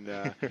 and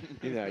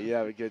you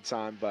have a good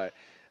time. But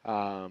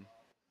so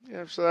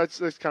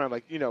that's kind of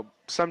like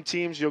some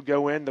teams you'll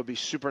go in, there'll be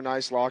super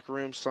nice locker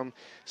rooms.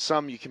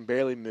 Some you can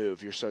barely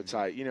move. You're so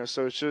tight.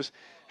 So it's just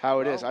how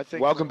it is. I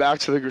think. Welcome back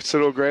to the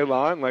Citadel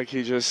GrayLine, like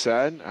he just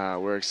said.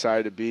 We're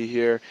excited to be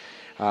here.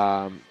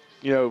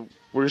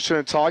 We're just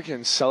going to talk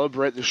and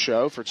celebrate the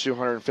show for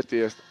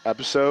 250th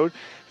episode.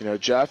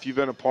 Jeff, you've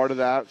been a part of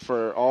that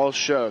for all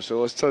shows. So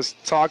let's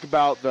just talk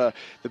about the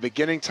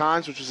beginning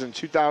times, which was in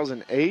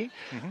 2008,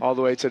 all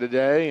the way to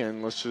today,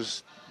 and let's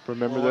just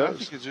remember those. I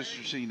think it's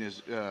interesting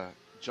is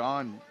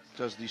John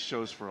does these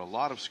shows for a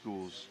lot of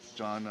schools.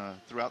 John,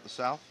 throughout the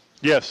South.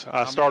 Yes,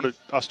 I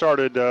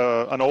started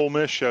an Ole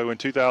Miss show in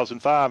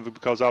 2005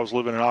 because I was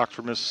living in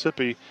Oxford,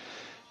 Mississippi,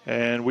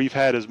 and we've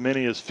had as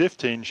many as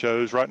 15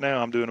 shows. Right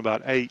now, I'm doing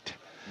about 8.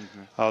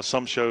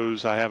 Some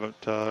shows I haven't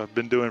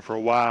been doing for a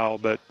while,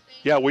 but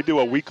yeah, we do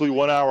a weekly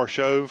 1-hour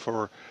show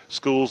for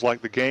schools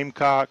like the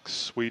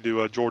Gamecocks. We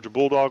do a Georgia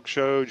Bulldog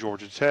show,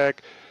 Georgia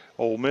Tech,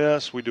 Ole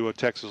Miss. We do a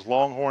Texas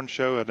Longhorn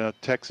show and a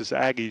Texas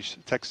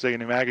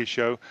A&M Aggie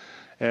show,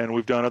 and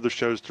we've done other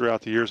shows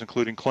throughout the years,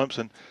 including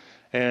Clemson.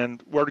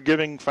 And we're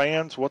giving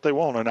fans what they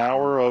want, an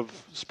hour of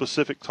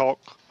specific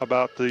talk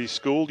about the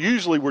school.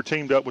 Usually we're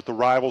teamed up with the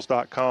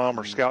Rivals.com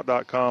or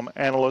Scout.com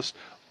analysts.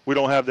 We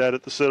don't have that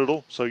at the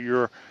Citadel, so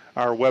you're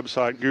our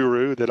website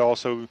guru that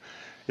also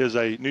is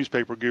a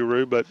newspaper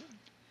guru. But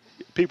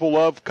people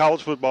love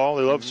college football.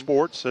 They love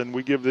sports, and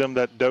we give them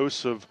that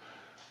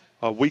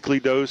a weekly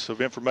dose of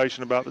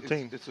information about the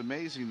team. It's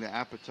amazing the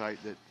appetite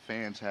that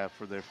fans have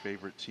for their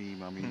favorite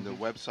team. I mean, the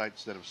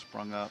websites that have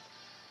sprung up,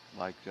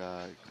 like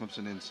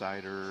Clemson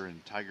Insider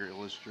and Tiger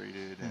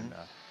Illustrated, and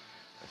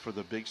for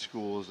the big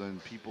schools,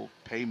 and people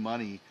pay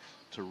money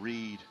to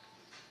read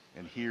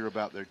and hear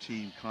about their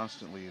team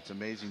constantly. It's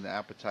amazing the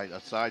appetite,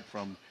 aside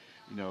from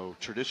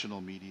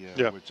traditional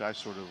media, which I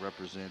sort of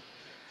represent.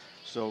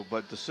 So,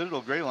 but the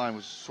Citadel GrayLine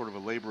was sort of a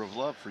labor of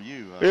love for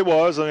you. It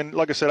was. I mean,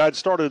 like I said, I'd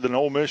started an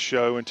Ole Miss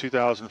show in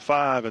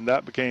 2005, and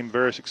that became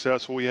very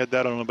successful. We had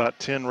that on about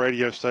 10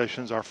 radio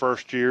stations our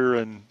first year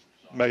and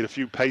made a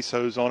few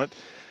pesos on it.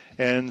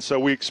 And so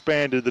we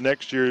expanded the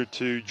next year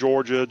to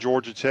Georgia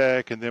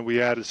Tech, and then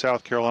we added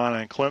South Carolina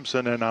and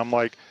Clemson. And I'm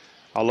like,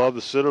 I love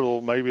the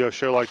Citadel. Maybe a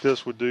show like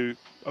this would do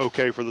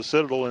okay for the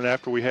Citadel. And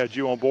after we had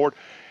you on board,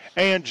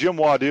 and Jim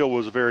Waddill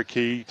was very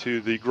key to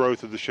the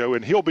growth of the show,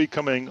 and he'll be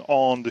coming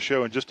on the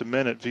show in just a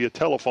minute via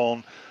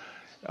telephone.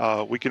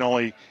 We can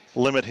only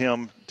limit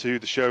him to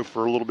the show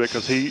for a little bit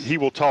because he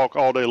will talk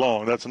all day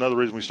long. That's another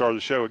reason we started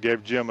the show. It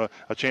gave Jim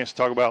a chance to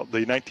talk about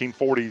the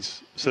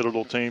 1940s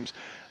Citadel teams.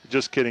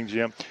 Just kidding,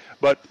 Jim.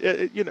 But,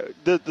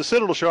 the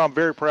Citadel show I'm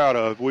very proud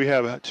of. We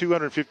have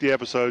 250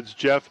 episodes.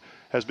 Jeff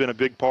has been a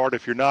big part.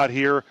 If you're not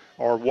here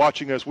or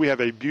watching us, we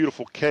have a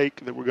beautiful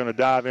cake that we're going to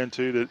dive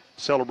into that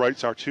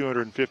celebrates our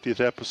 250th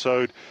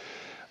episode.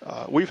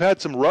 We've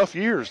had some rough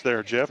years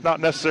there, Jeff, not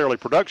necessarily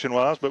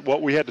production-wise, but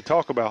what we had to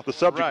talk about, the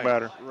subject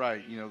matter.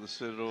 Right. The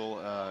Citadel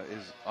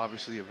is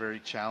obviously a very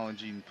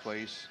challenging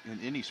place in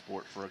any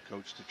sport for a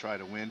coach to try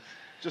to win,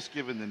 just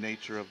given the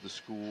nature of the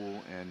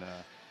school and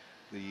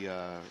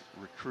the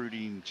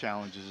recruiting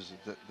challenges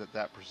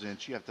that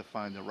presents. You have to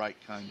find the right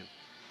kind of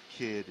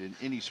kid in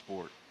any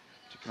sport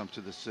to come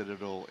to the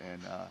Citadel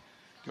and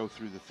go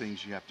through the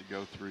things you have to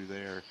go through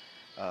there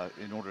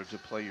in order to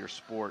play your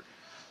sport.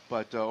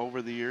 But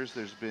over the years,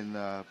 there's been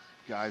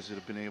guys that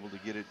have been able to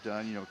get it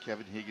done.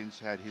 Kevin Higgins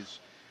had his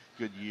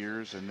good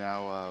years, and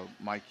now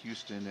Mike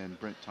Houston and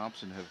Brent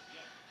Thompson have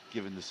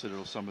given the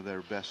Citadel some of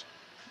their best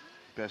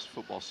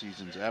football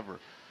seasons ever.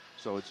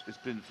 So it's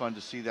been fun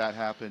to see that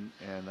happen,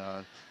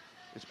 and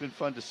it's been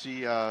fun to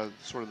see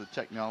sort of the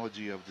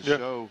technology of the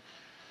show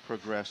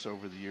progress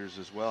over the years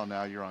as well.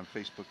 Now you're on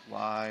Facebook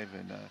Live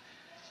and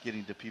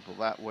getting to people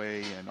that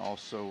way, and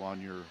also on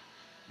your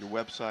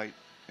website.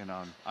 And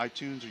on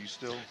iTunes, are you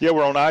still? Yeah,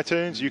 we're on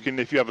iTunes. You can,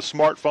 if you have a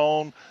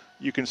smartphone,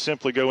 you can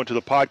simply go into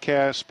the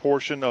podcast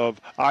portion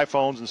of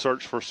iPhones and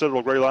search for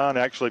Citadel GrayLine.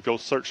 Actually, if you'll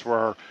search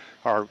for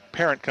our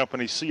parent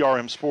company,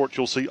 CRM Sports,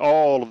 you'll see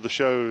all of the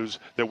shows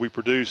that we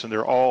produce, and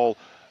they're all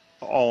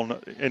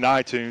in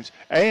iTunes.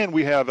 And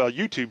we have a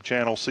YouTube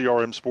channel,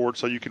 CRM Sports,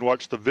 so you can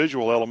watch the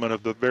visual element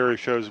of the various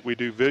shows that we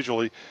do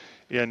visually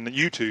in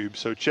YouTube.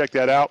 So check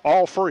that out,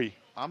 all free.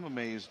 I'm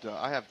amazed.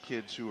 I have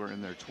kids who are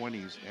in their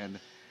 20s, and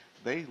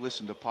they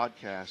listen to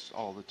podcasts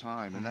all the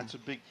time, and that's a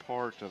big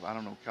part of, I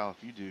don't know, Kyle,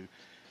 if you do,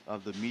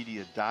 of the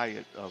media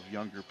diet of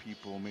younger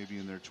people, maybe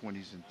in their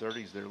 20s and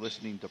 30s. They're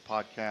listening to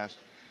podcasts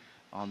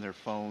on their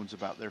phones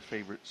about their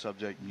favorite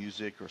subject,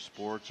 music or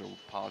sports or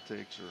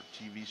politics or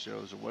TV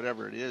shows or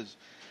whatever it is.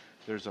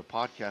 There's a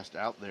podcast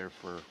out there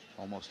for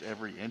almost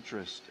every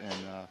interest,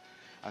 and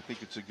I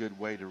think it's a good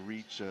way to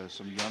reach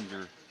some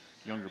younger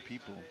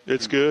people.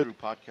 It's good. Through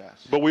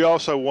podcasts. But we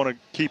also want to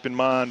keep in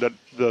mind that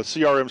the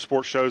CRM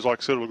sports shows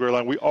like Citadel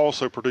GrayLine, we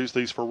also produce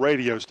these for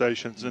radio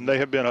stations, and they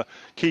have been a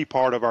key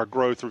part of our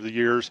growth through the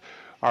years.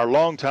 Our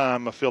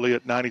longtime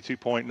affiliate,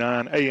 92.9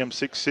 AM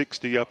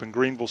 660 up in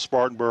Greenville,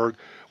 Spartanburg,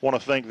 want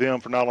to thank them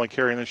for not only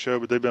carrying the show,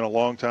 but they've been a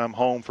longtime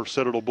home for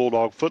Citadel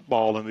Bulldog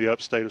football in the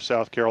upstate of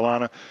South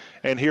Carolina.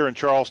 And here in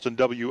Charleston,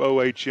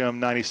 WOHM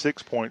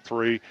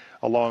 96.3,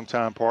 a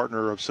longtime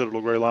partner of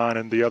Citadel GrayLine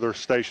and the other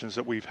stations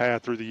that we've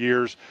had through the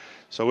years.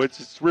 So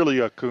it's really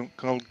a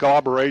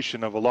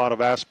collaboration of a lot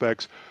of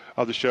aspects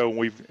of the show, and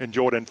we've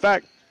enjoyed it. In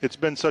fact, it's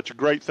been such a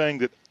great thing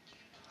that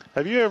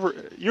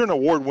you're an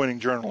award-winning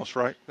journalist,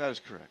 right? That is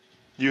correct.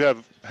 You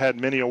have had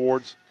many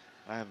awards?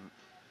 I have,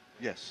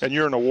 yes. And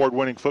you're an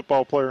award-winning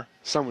football player?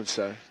 Some would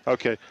say.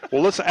 Okay.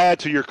 Well, let's add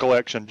to your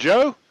collection.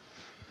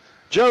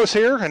 Joe's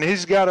here, and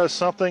he's got us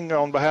something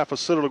on behalf of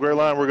Citadel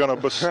GrayLine we're going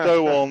to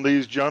bestow on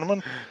these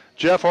gentlemen.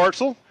 Jeff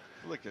Hartsell.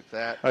 Look at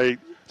that.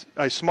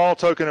 A small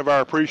token of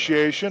our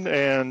appreciation,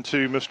 and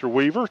to Mr.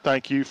 Weaver,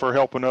 thank you for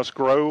helping us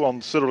grow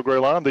on Citadel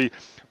GrayLine. The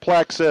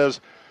plaque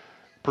says,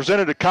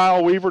 presented to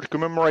Kyle Weaver to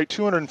commemorate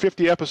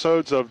 250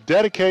 episodes of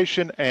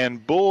dedication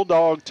and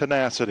bulldog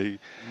tenacity.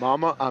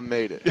 Mama, I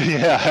made it.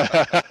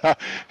 Yeah,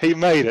 he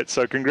made it,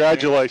 so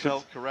congratulations.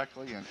 Spelled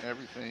correctly and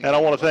everything. And I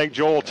want to thank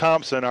Joel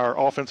Thompson, our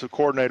offensive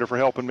coordinator, for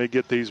helping me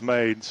get these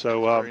made.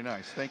 So very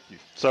nice, thank you.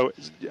 So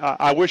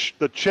I wish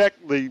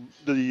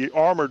the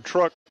armored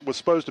truck was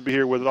supposed to be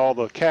here with all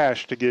the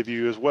cash to give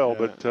you as well,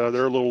 but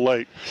they're a little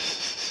late.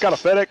 Got a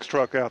FedEx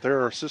truck out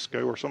there, or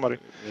Cisco, or somebody.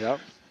 Yep.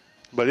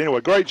 But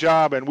anyway, great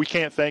job, and we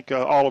can't thank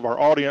all of our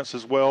audience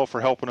as well for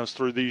helping us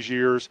through these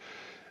years.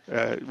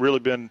 Really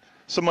been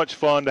so much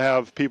fun to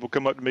have people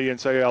come up to me and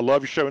say, I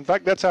love your show. In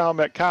fact, that's how I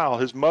met Kyle.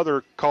 His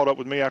mother called up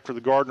with me after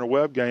the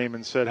Gardner-Webb game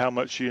and said how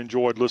much she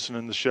enjoyed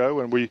listening to the show,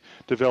 and we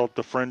developed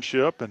a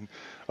friendship, and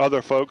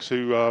other folks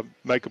who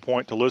make a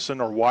point to listen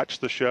or watch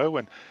the show.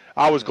 And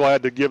I was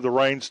glad to give the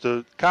reins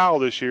to Kyle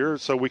this year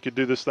so we could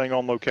do this thing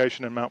on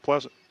location in Mount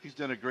Pleasant. He's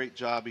done a great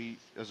job.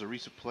 As a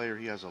recent player,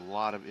 he has a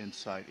lot of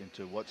insight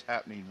into what's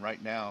happening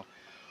right now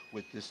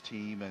with this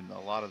team and a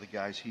lot of the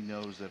guys he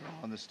knows that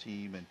are on this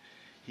team. And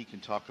he can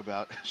talk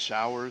about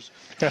showers,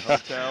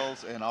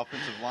 hotels, and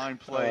offensive line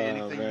play,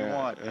 anything you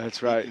want.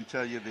 That's right. He can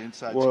tell you the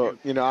inside Well,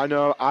 scoop. I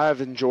know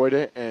I've enjoyed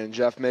it, and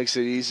Jeff makes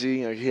it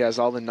easy. He has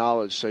all the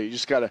knowledge, so you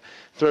just got to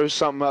throw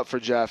something up for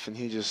Jeff, and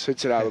he just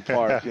hits it out of the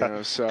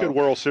park. So good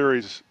World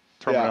Series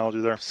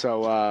terminology there.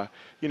 So,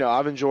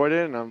 I've enjoyed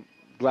it, and I'm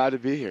glad to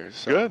be here.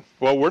 So. Good.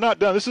 Well, we're not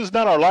done. This is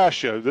not our last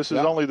show. This is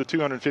only the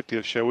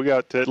 250th show. We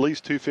got at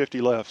least 250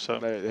 left. So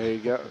there you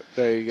go.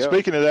 There you go.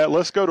 Speaking of that,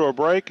 let's go to a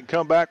break and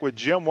come back with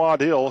Jim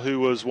Waddill, who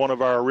was one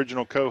of our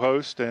original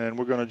co-hosts, and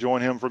we're going to join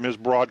him from his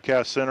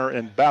broadcast center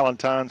in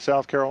Ballantyne,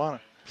 South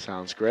Carolina.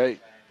 Sounds great.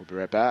 We'll be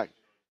right back.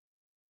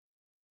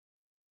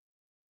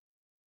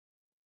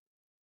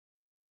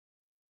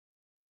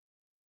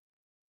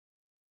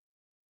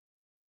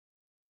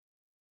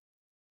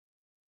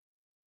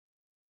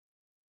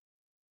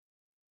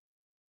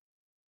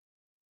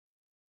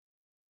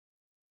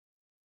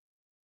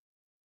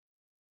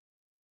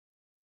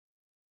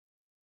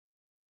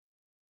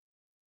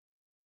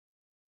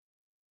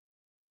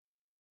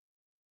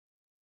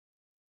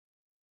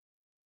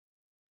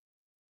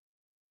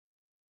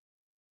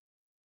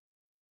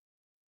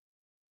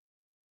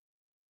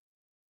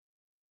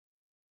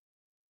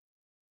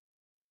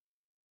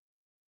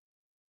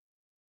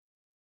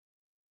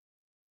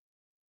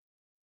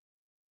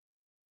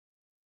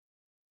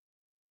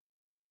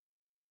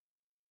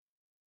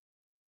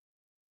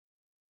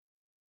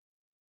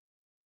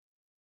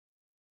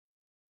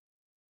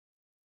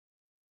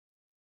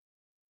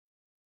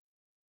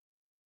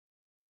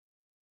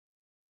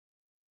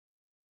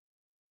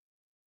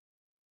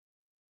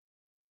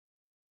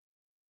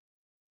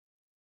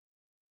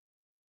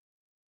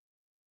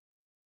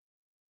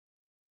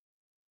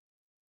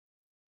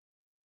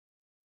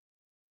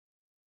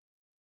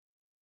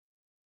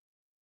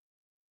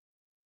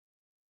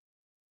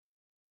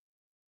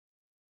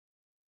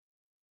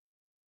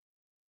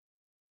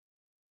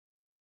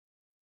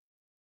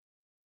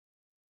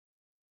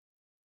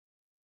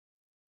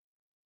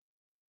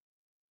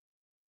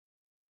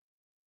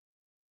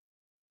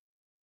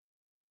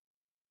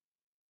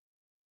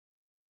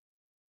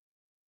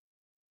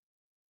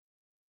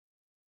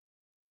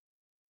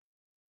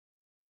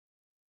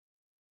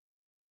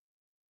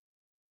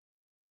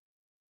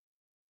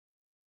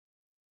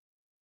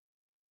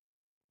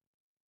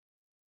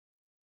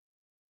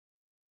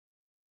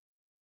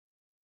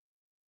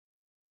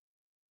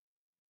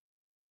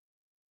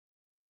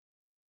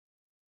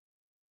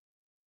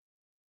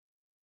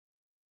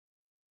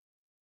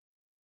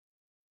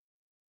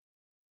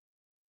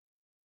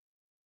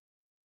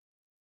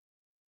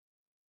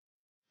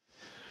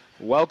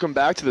 Welcome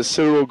back to the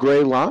Citadel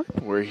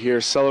GrayLine. We're here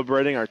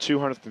celebrating our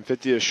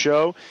 250th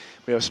show.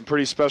 We have some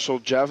pretty special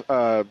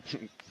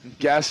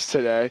guests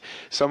today.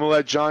 So I'm going to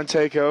let John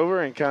take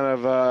over and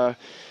kind of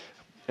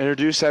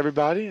introduce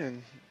everybody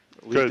and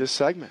lead this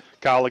segment.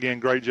 Kyle, again,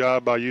 great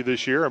job by you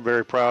this year. I'm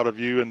very proud of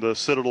you and the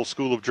Citadel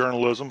School of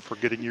Journalism for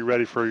getting you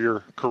ready for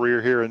your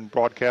career here in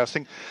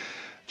broadcasting.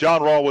 John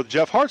Rawl with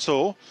Jeff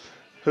Hartsell,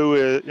 who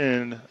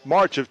in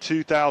March of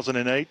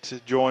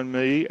 2008 joined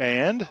me,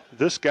 and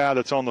this guy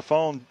that's on the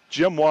phone,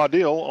 Jim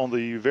Waddill, on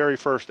the very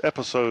first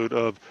episode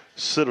of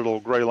Citadel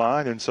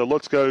GrayLine. And so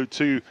let's go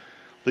to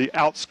the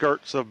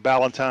outskirts of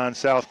Ballantyne,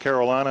 South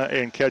Carolina,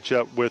 and catch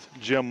up with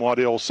Jim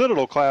Waddill,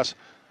 Citadel class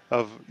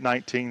of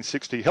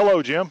 1960.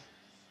 Hello, Jim.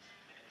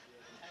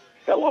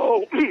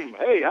 Hello.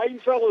 Hey, how you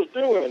fellas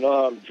doing?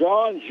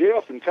 John,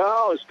 Jeff, and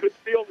Kyle, it's good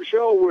to be on the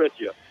show with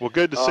you. Well,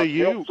 good to see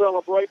you. Help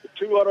celebrate the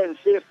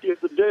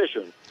 250th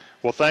edition.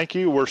 Well, thank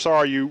you. We're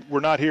sorry you were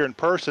not here in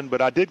person,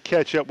 but I did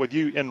catch up with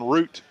you en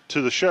route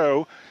to the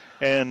show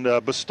and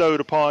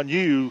bestowed upon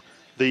you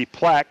the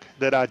plaque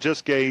that I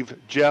just gave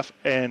Jeff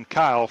and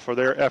Kyle for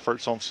their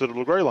efforts on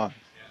Citadel GrayLine.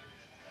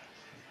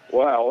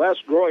 Wow,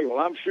 that's great. Well,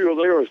 I'm sure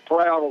they're as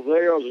proud of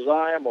theirs as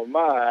I am of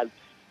mine.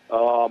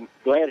 Glad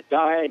that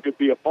Diane could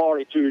be a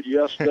party to it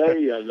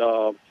yesterday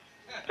and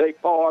take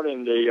part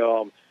in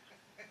the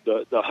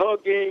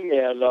hugging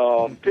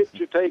and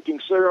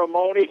picture-taking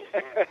ceremony.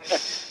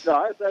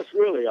 No, that's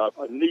really a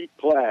neat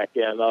plaque,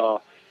 and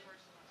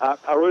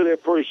I really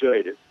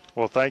appreciate it.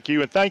 Well, thank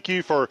you, and thank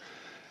you for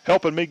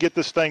helping me get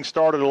this thing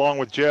started along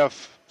with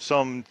Jeff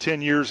some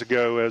 10 years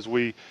ago as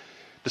we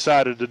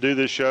decided to do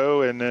this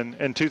show. And then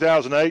in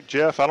 2008,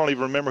 Jeff, I don't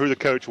even remember who the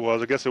coach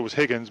was. I guess it was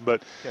Higgins,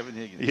 but Kevin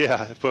Higgins.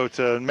 Yeah, but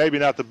maybe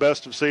not the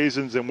best of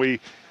seasons. And we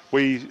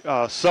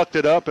sucked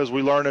it up as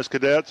we learned as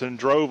cadets and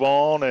drove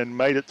on and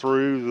made it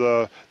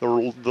through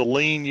the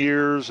lean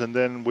years. And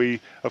then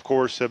we, of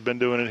course, have been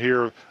doing it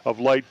here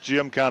of late.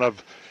 Jim kind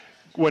of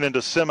went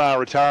into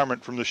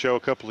semi-retirement from the show a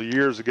couple of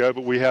years ago,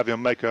 but we have him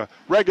make a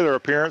regular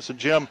appearance. And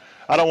Jim,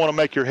 I don't want to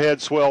make your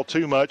head swell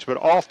too much, but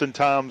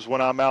oftentimes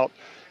when I'm out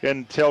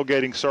in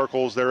tailgating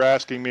circles, they're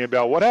asking me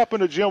about what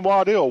happened to Jim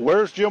Waddill.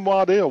 Where's Jim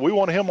Waddill? We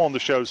want him on the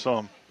show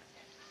some.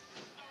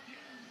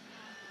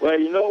 Well,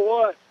 you know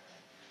what?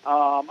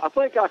 I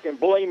think I can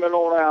blame it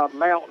on our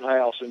mountain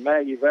house in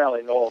Maggie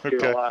Valley, North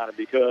Carolina,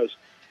 because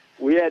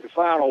we had the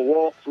final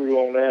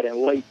walkthrough on that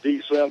in late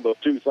December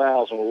of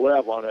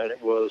 2011, and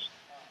it was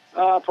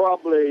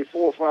probably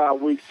 4 or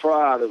 5 weeks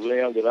prior to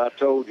then that I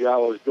told you I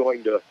was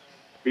going to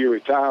be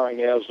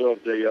retiring as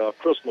of the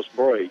Christmas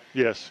break.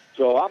 Yes.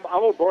 So I'm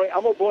gonna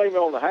blame it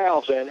on the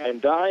house, and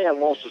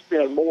Diane wants to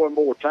spend more and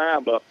more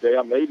time up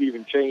there. Maybe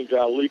even change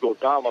our legal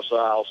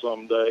domicile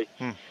someday.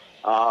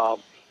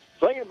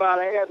 Thinking about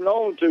adding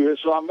on to it,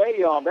 so I may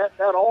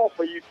that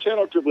offer you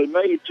tentatively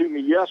made to me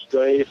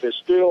yesterday. If it's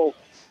still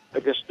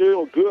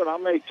good, I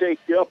may take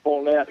you up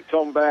on that and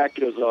come back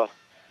as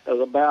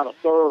about a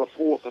third or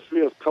fourth or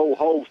fifth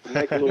co-host to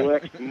make a little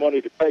extra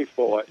money to pay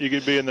for it. You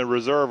could be in the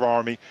reserve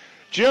army.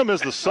 Jim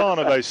is the son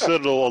of a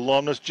Citadel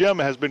alumnus. Jim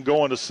has been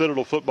going to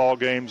Citadel football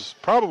games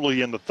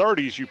probably in the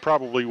 30s. You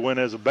probably went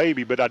as a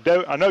baby, but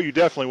I know you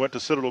definitely went to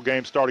Citadel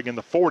games starting in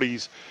the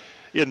 40s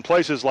in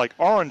places like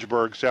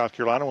Orangeburg, South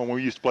Carolina, when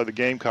we used to play the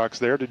Gamecocks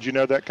there. Did you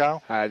know that,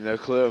 Kyle? I had no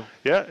clue.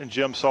 Yeah, and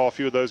Jim saw a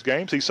few of those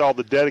games. He saw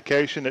the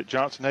dedication at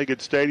Johnson-Hagood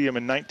Stadium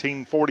in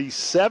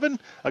 1947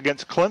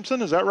 against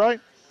Clemson. Is that right?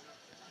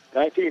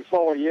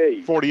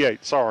 1948.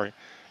 48, sorry.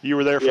 You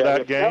were there for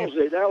that game?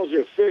 That was the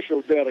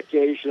official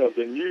dedication of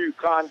the new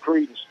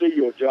concrete and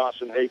steel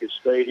Johnson-Hagood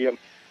Stadium.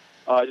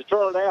 It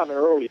turned out in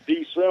early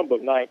December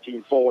of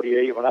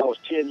 1948 when I was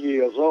 10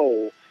 years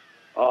old.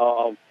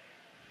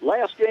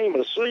 Last game of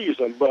the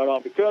season,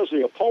 but because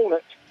the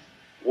opponent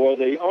were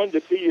the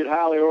undefeated,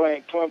 highly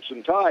ranked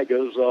Clemson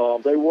Tigers,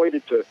 they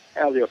waited to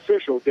have the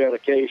official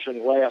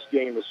dedication last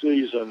game of the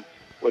season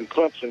when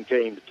Clemson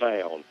came to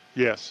town.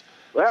 Yes.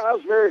 That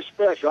was very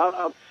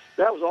special.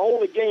 That was the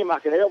only game I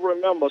can ever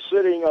remember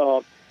sitting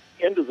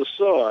into the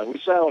sun. We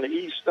sat on the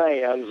east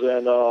stands,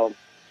 and I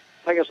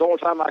think it's the only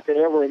time I can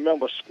ever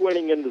remember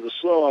squinting into the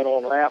sun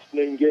on an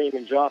afternoon game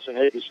in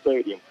Johnson-Hagood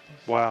Stadium.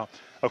 Wow.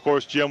 Of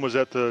course, Jim was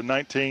at the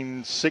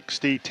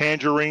 1960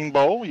 Tangerine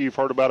Bowl. You've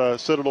heard about a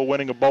Citadel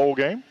winning a bowl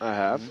game. I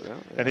have. Yeah.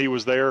 And he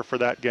was there for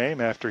that game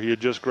after he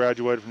had just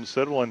graduated from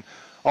Citadel. And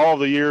all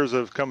the years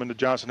of coming to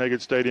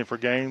Johnson-Hagood Stadium for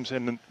games,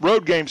 and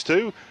road games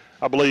too.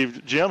 I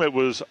believe, Jim, it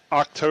was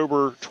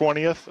October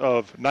 20th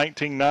of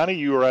 1990.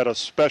 You were at a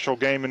special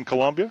game in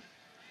Columbia.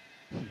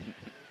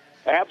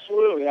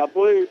 Absolutely. I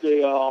believe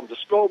the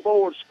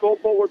scoreboard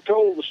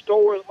told the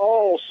story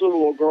all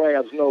Citadel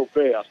grads know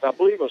best. I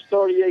believe it was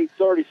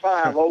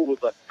 38-35 over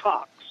the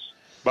Cox.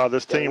 By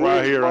this team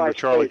right here under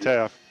Charlie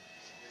Taft.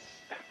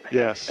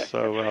 Yes.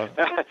 So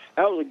that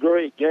was a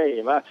great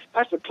game.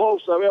 That's the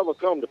closest I've ever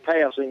come to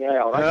passing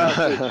out. I got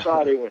so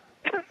excited when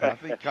I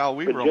think Kyle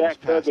Weaver Jack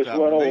almost passed Douglas out.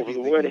 went over Maybe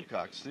the the wedding.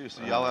 Gamecocks, too,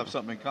 so y'all have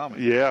something in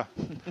common. Yeah.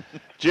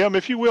 Jim,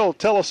 if you will,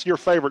 tell us your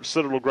favorite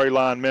Citadel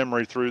GrayLine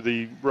memory through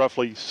the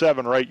roughly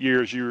 7 or 8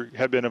 years you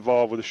have been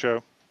involved with the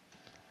show.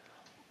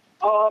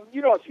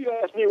 If you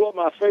asked me what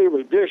my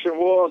favorite edition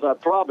was,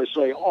 I'd probably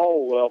say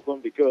all of them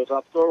because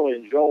I thoroughly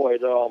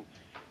enjoyed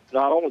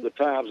not only the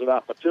times that I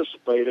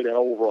participated in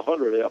over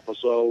 100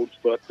 episodes,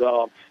 but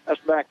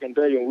that's back in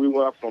the day when we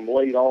went from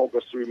late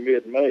August through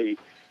mid-May.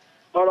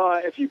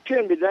 But if you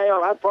pin me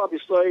down, I'd probably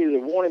say the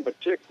one in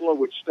particular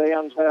which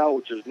stands out,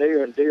 which is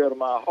near and dear to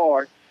my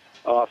heart,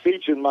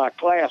 featured my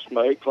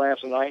classmate,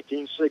 class of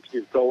 1960,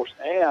 of course,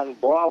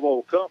 and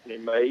Bravo company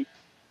mate,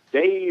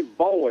 Dave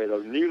Boyd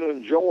of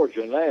Newland,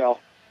 Georgia now,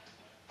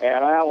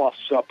 and our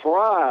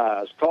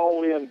surprise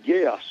call-in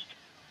guest,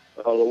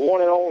 the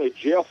one and only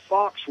Jeff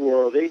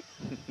Foxworthy,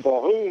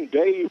 for whom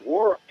Dave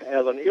worked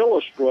as an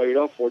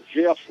illustrator for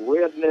Jeff's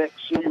Redneck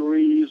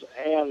series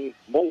and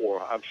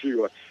more, I'm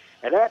sure.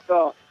 And that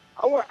I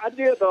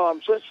did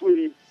since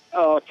we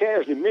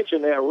casually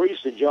mentioned that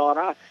recently, John.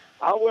 I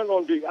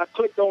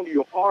clicked on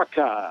your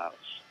archives.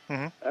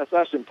 Mm-hmm.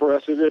 That's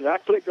impressive, isn't it? I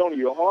clicked on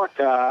your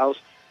archives,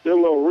 did a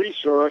little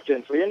research,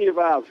 and for any of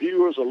our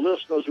viewers or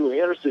listeners who are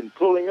interested in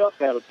pulling up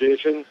that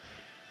edition,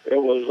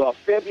 it was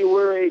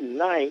February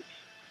 9th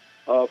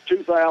of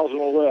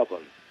 2011.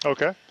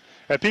 Okay.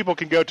 And people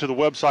can go to the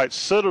website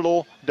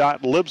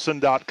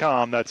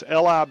citadel.libsyn.com. That's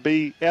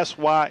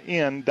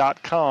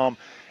LIBSYN.com.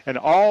 And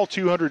all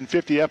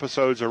 250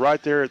 episodes are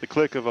right there at the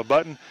click of a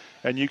button,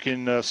 and you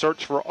can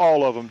search for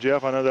all of them.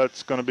 Jeff, I know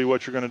that's going to be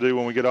what you're going to do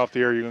when we get off the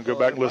air. You're going to go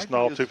back and listen to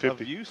all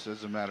 250. Of use,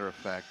 as a matter of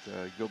fact,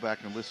 go back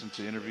and listen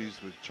to interviews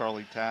with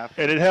Charlie Taft.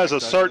 And it has a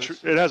search.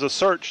 It has a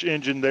search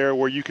engine there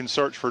where you can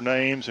search for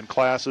names and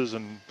classes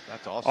and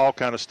that's awesome. all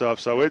kind of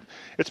stuff. So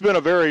it's been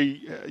a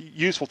very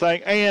useful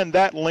thing, and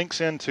that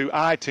links into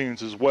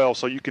iTunes as well.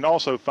 So you can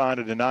also find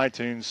it in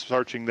iTunes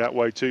searching that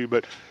way too.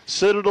 But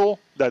Citadel,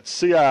 that's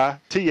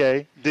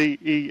CITADEL.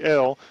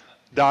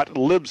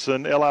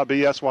 .libsyn,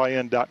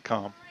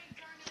 LIBSYN.com.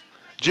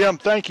 Jim,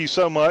 thank you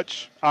so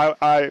much.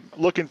 I'm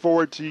looking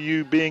forward to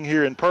you being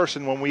here in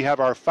person when we have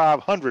our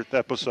 500th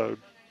episode.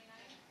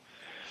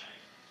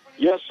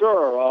 Yes,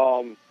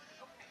 sir.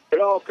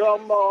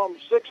 Come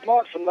 6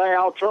 months from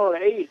now, I'll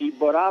turn 80,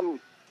 but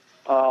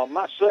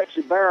my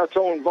sexy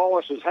baritone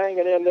voice is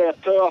hanging in there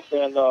tough,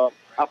 and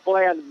I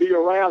plan to be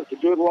around if the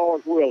good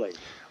Lord's willing.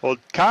 Well,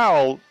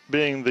 Kyle,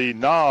 being the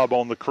knob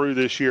on the crew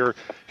this year,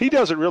 he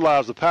doesn't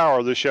realize the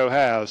power this show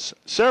has.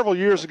 Several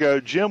years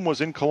ago, Jim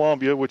was in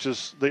Columbia, which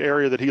is the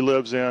area that he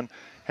lives in,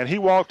 and he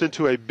walked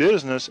into a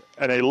business,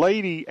 and a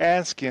lady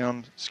asked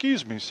him,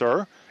 "Excuse me,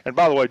 sir." And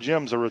by the way,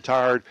 Jim's a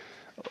retired,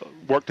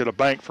 worked at a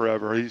bank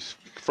forever. He's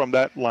from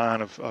that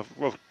line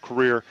of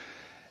career.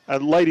 A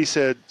lady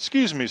said,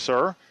 "Excuse me,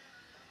 sir,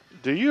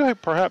 do you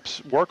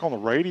perhaps work on the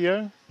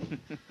radio?"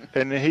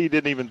 And he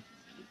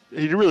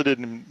really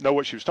didn't know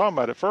what she was talking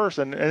about at first.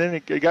 And then he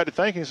got to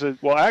thinking, he said,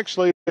 "Well,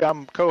 actually,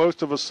 I'm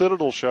co-host of a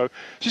Citadel show."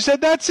 She said,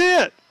 "That's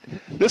it."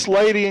 This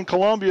lady in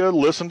Columbia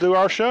listened to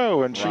our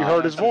show, and she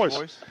heard his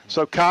voice.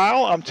 So,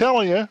 Kyle, I'm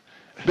telling you,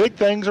 big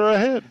things are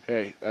ahead.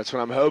 Hey, that's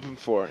what I'm hoping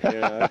for.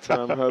 Yeah, that's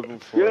what I'm hoping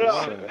for.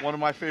 Yeah. So. One of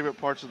my favorite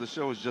parts of the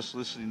show is just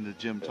listening to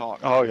Jim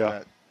talk. Oh, yeah.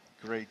 That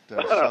great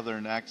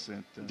Southern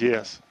accent.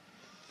 Yes.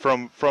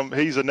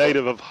 He's a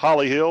native of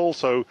Holly Hill,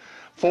 so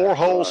Four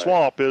Hole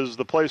Swamp is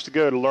the place to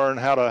go to learn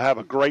how to have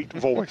a great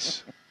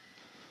voice.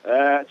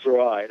 That's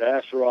right.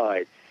 That's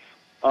right.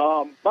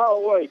 By the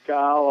way,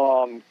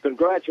 Kyle,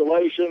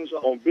 congratulations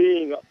on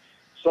being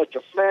such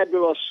a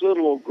fabulous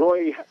Citadel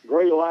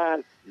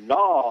GrayLine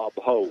knob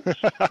host.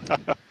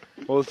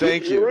 Well,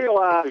 thank you. You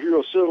realize you're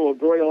a Citadel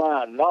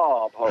GrayLine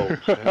knob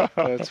host.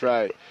 That's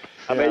right.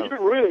 I mean,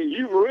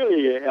 you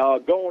really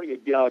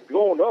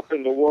going up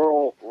in the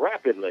world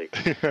rapidly.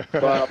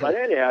 But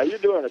anyhow, you're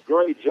doing a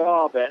great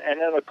job.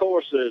 And then, of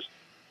course, there's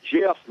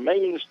Jeff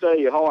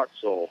Mainstay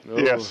Hartsell.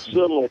 Yes.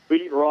 Citadel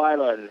beat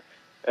writer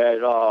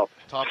and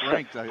Top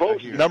ranked, I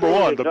hear. Number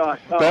one, the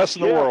best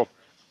in the world.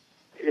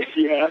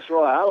 Yeah, that's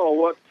right. I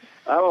don't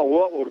know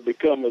what would have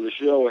become of the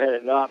show had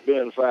it not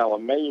been for our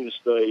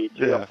mainstay,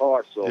 Jeff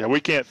Hartsell. Yeah, we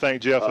can't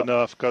thank Jeff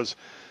enough because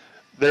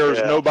there's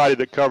nobody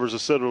that covers a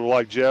Citadel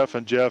like Jeff,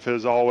 and Jeff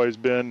has always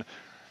been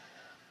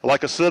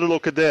like a Citadel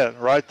cadet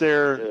right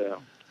there,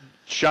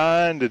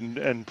 shined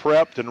and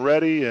prepped and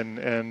ready,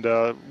 and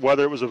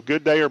whether it was a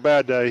good day or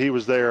bad day, he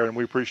was there, and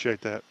we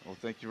appreciate that. Well,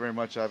 thank you very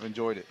much. I've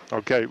enjoyed it.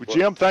 Okay. Well,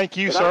 Jim, thank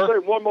you, Can sir. I say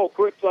one more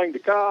quick thing to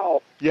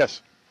Kyle?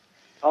 Yes.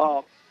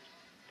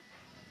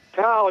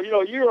 Kyle,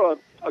 you're a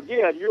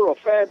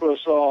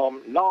fabulous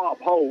knob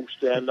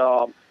host, and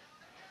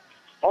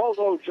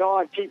although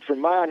John keeps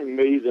reminding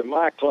me that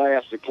my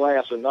class, the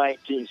class of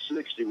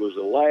 1960, was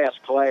the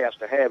last class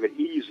to have it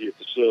easy at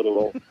the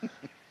Citadel,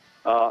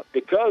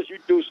 because you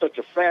do such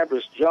a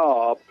fabulous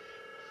job,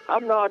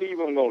 I'm not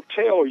even going to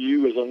tell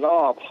you as a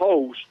knob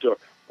host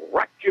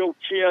rack your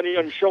chin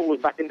in,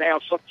 shoulders back and down,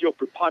 suck your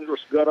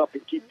preponderous gut up,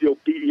 and keep your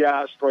beady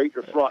eyes straight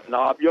in front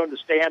knob. You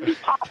understand me?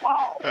 Pop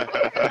off.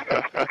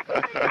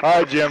 All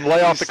right, Jim,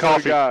 lay off the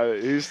coffee. Got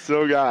it. He's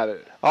still got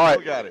it. All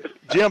right, got it.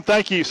 Jim,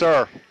 thank you,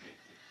 sir.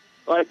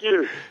 Thank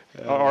you.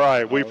 All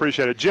right, we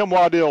appreciate it. Jim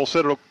Waddill,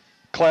 Citadel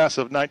class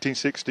of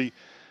 1960,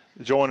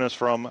 joining us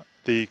from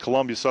the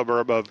Columbia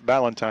suburb of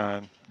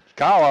Ballantyne.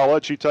 Kyle, I'll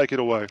let you take it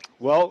away.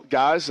 Well,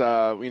 guys,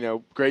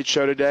 great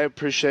show today.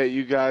 Appreciate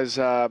you guys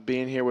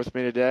being here with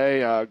me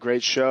today.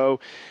 Great show.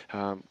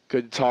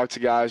 Good to talk to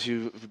guys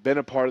who've been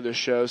a part of the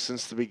show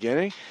since the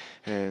beginning.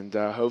 And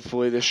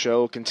hopefully this show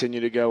will continue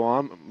to go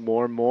on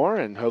more and more.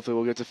 And hopefully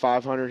we'll get to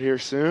 500 here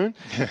soon.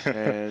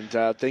 And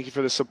thank you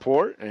for the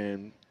support.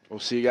 And we'll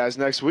see you guys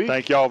next week.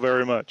 Thank y'all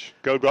very much.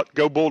 Go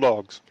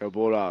Bulldogs. Go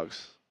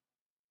Bulldogs.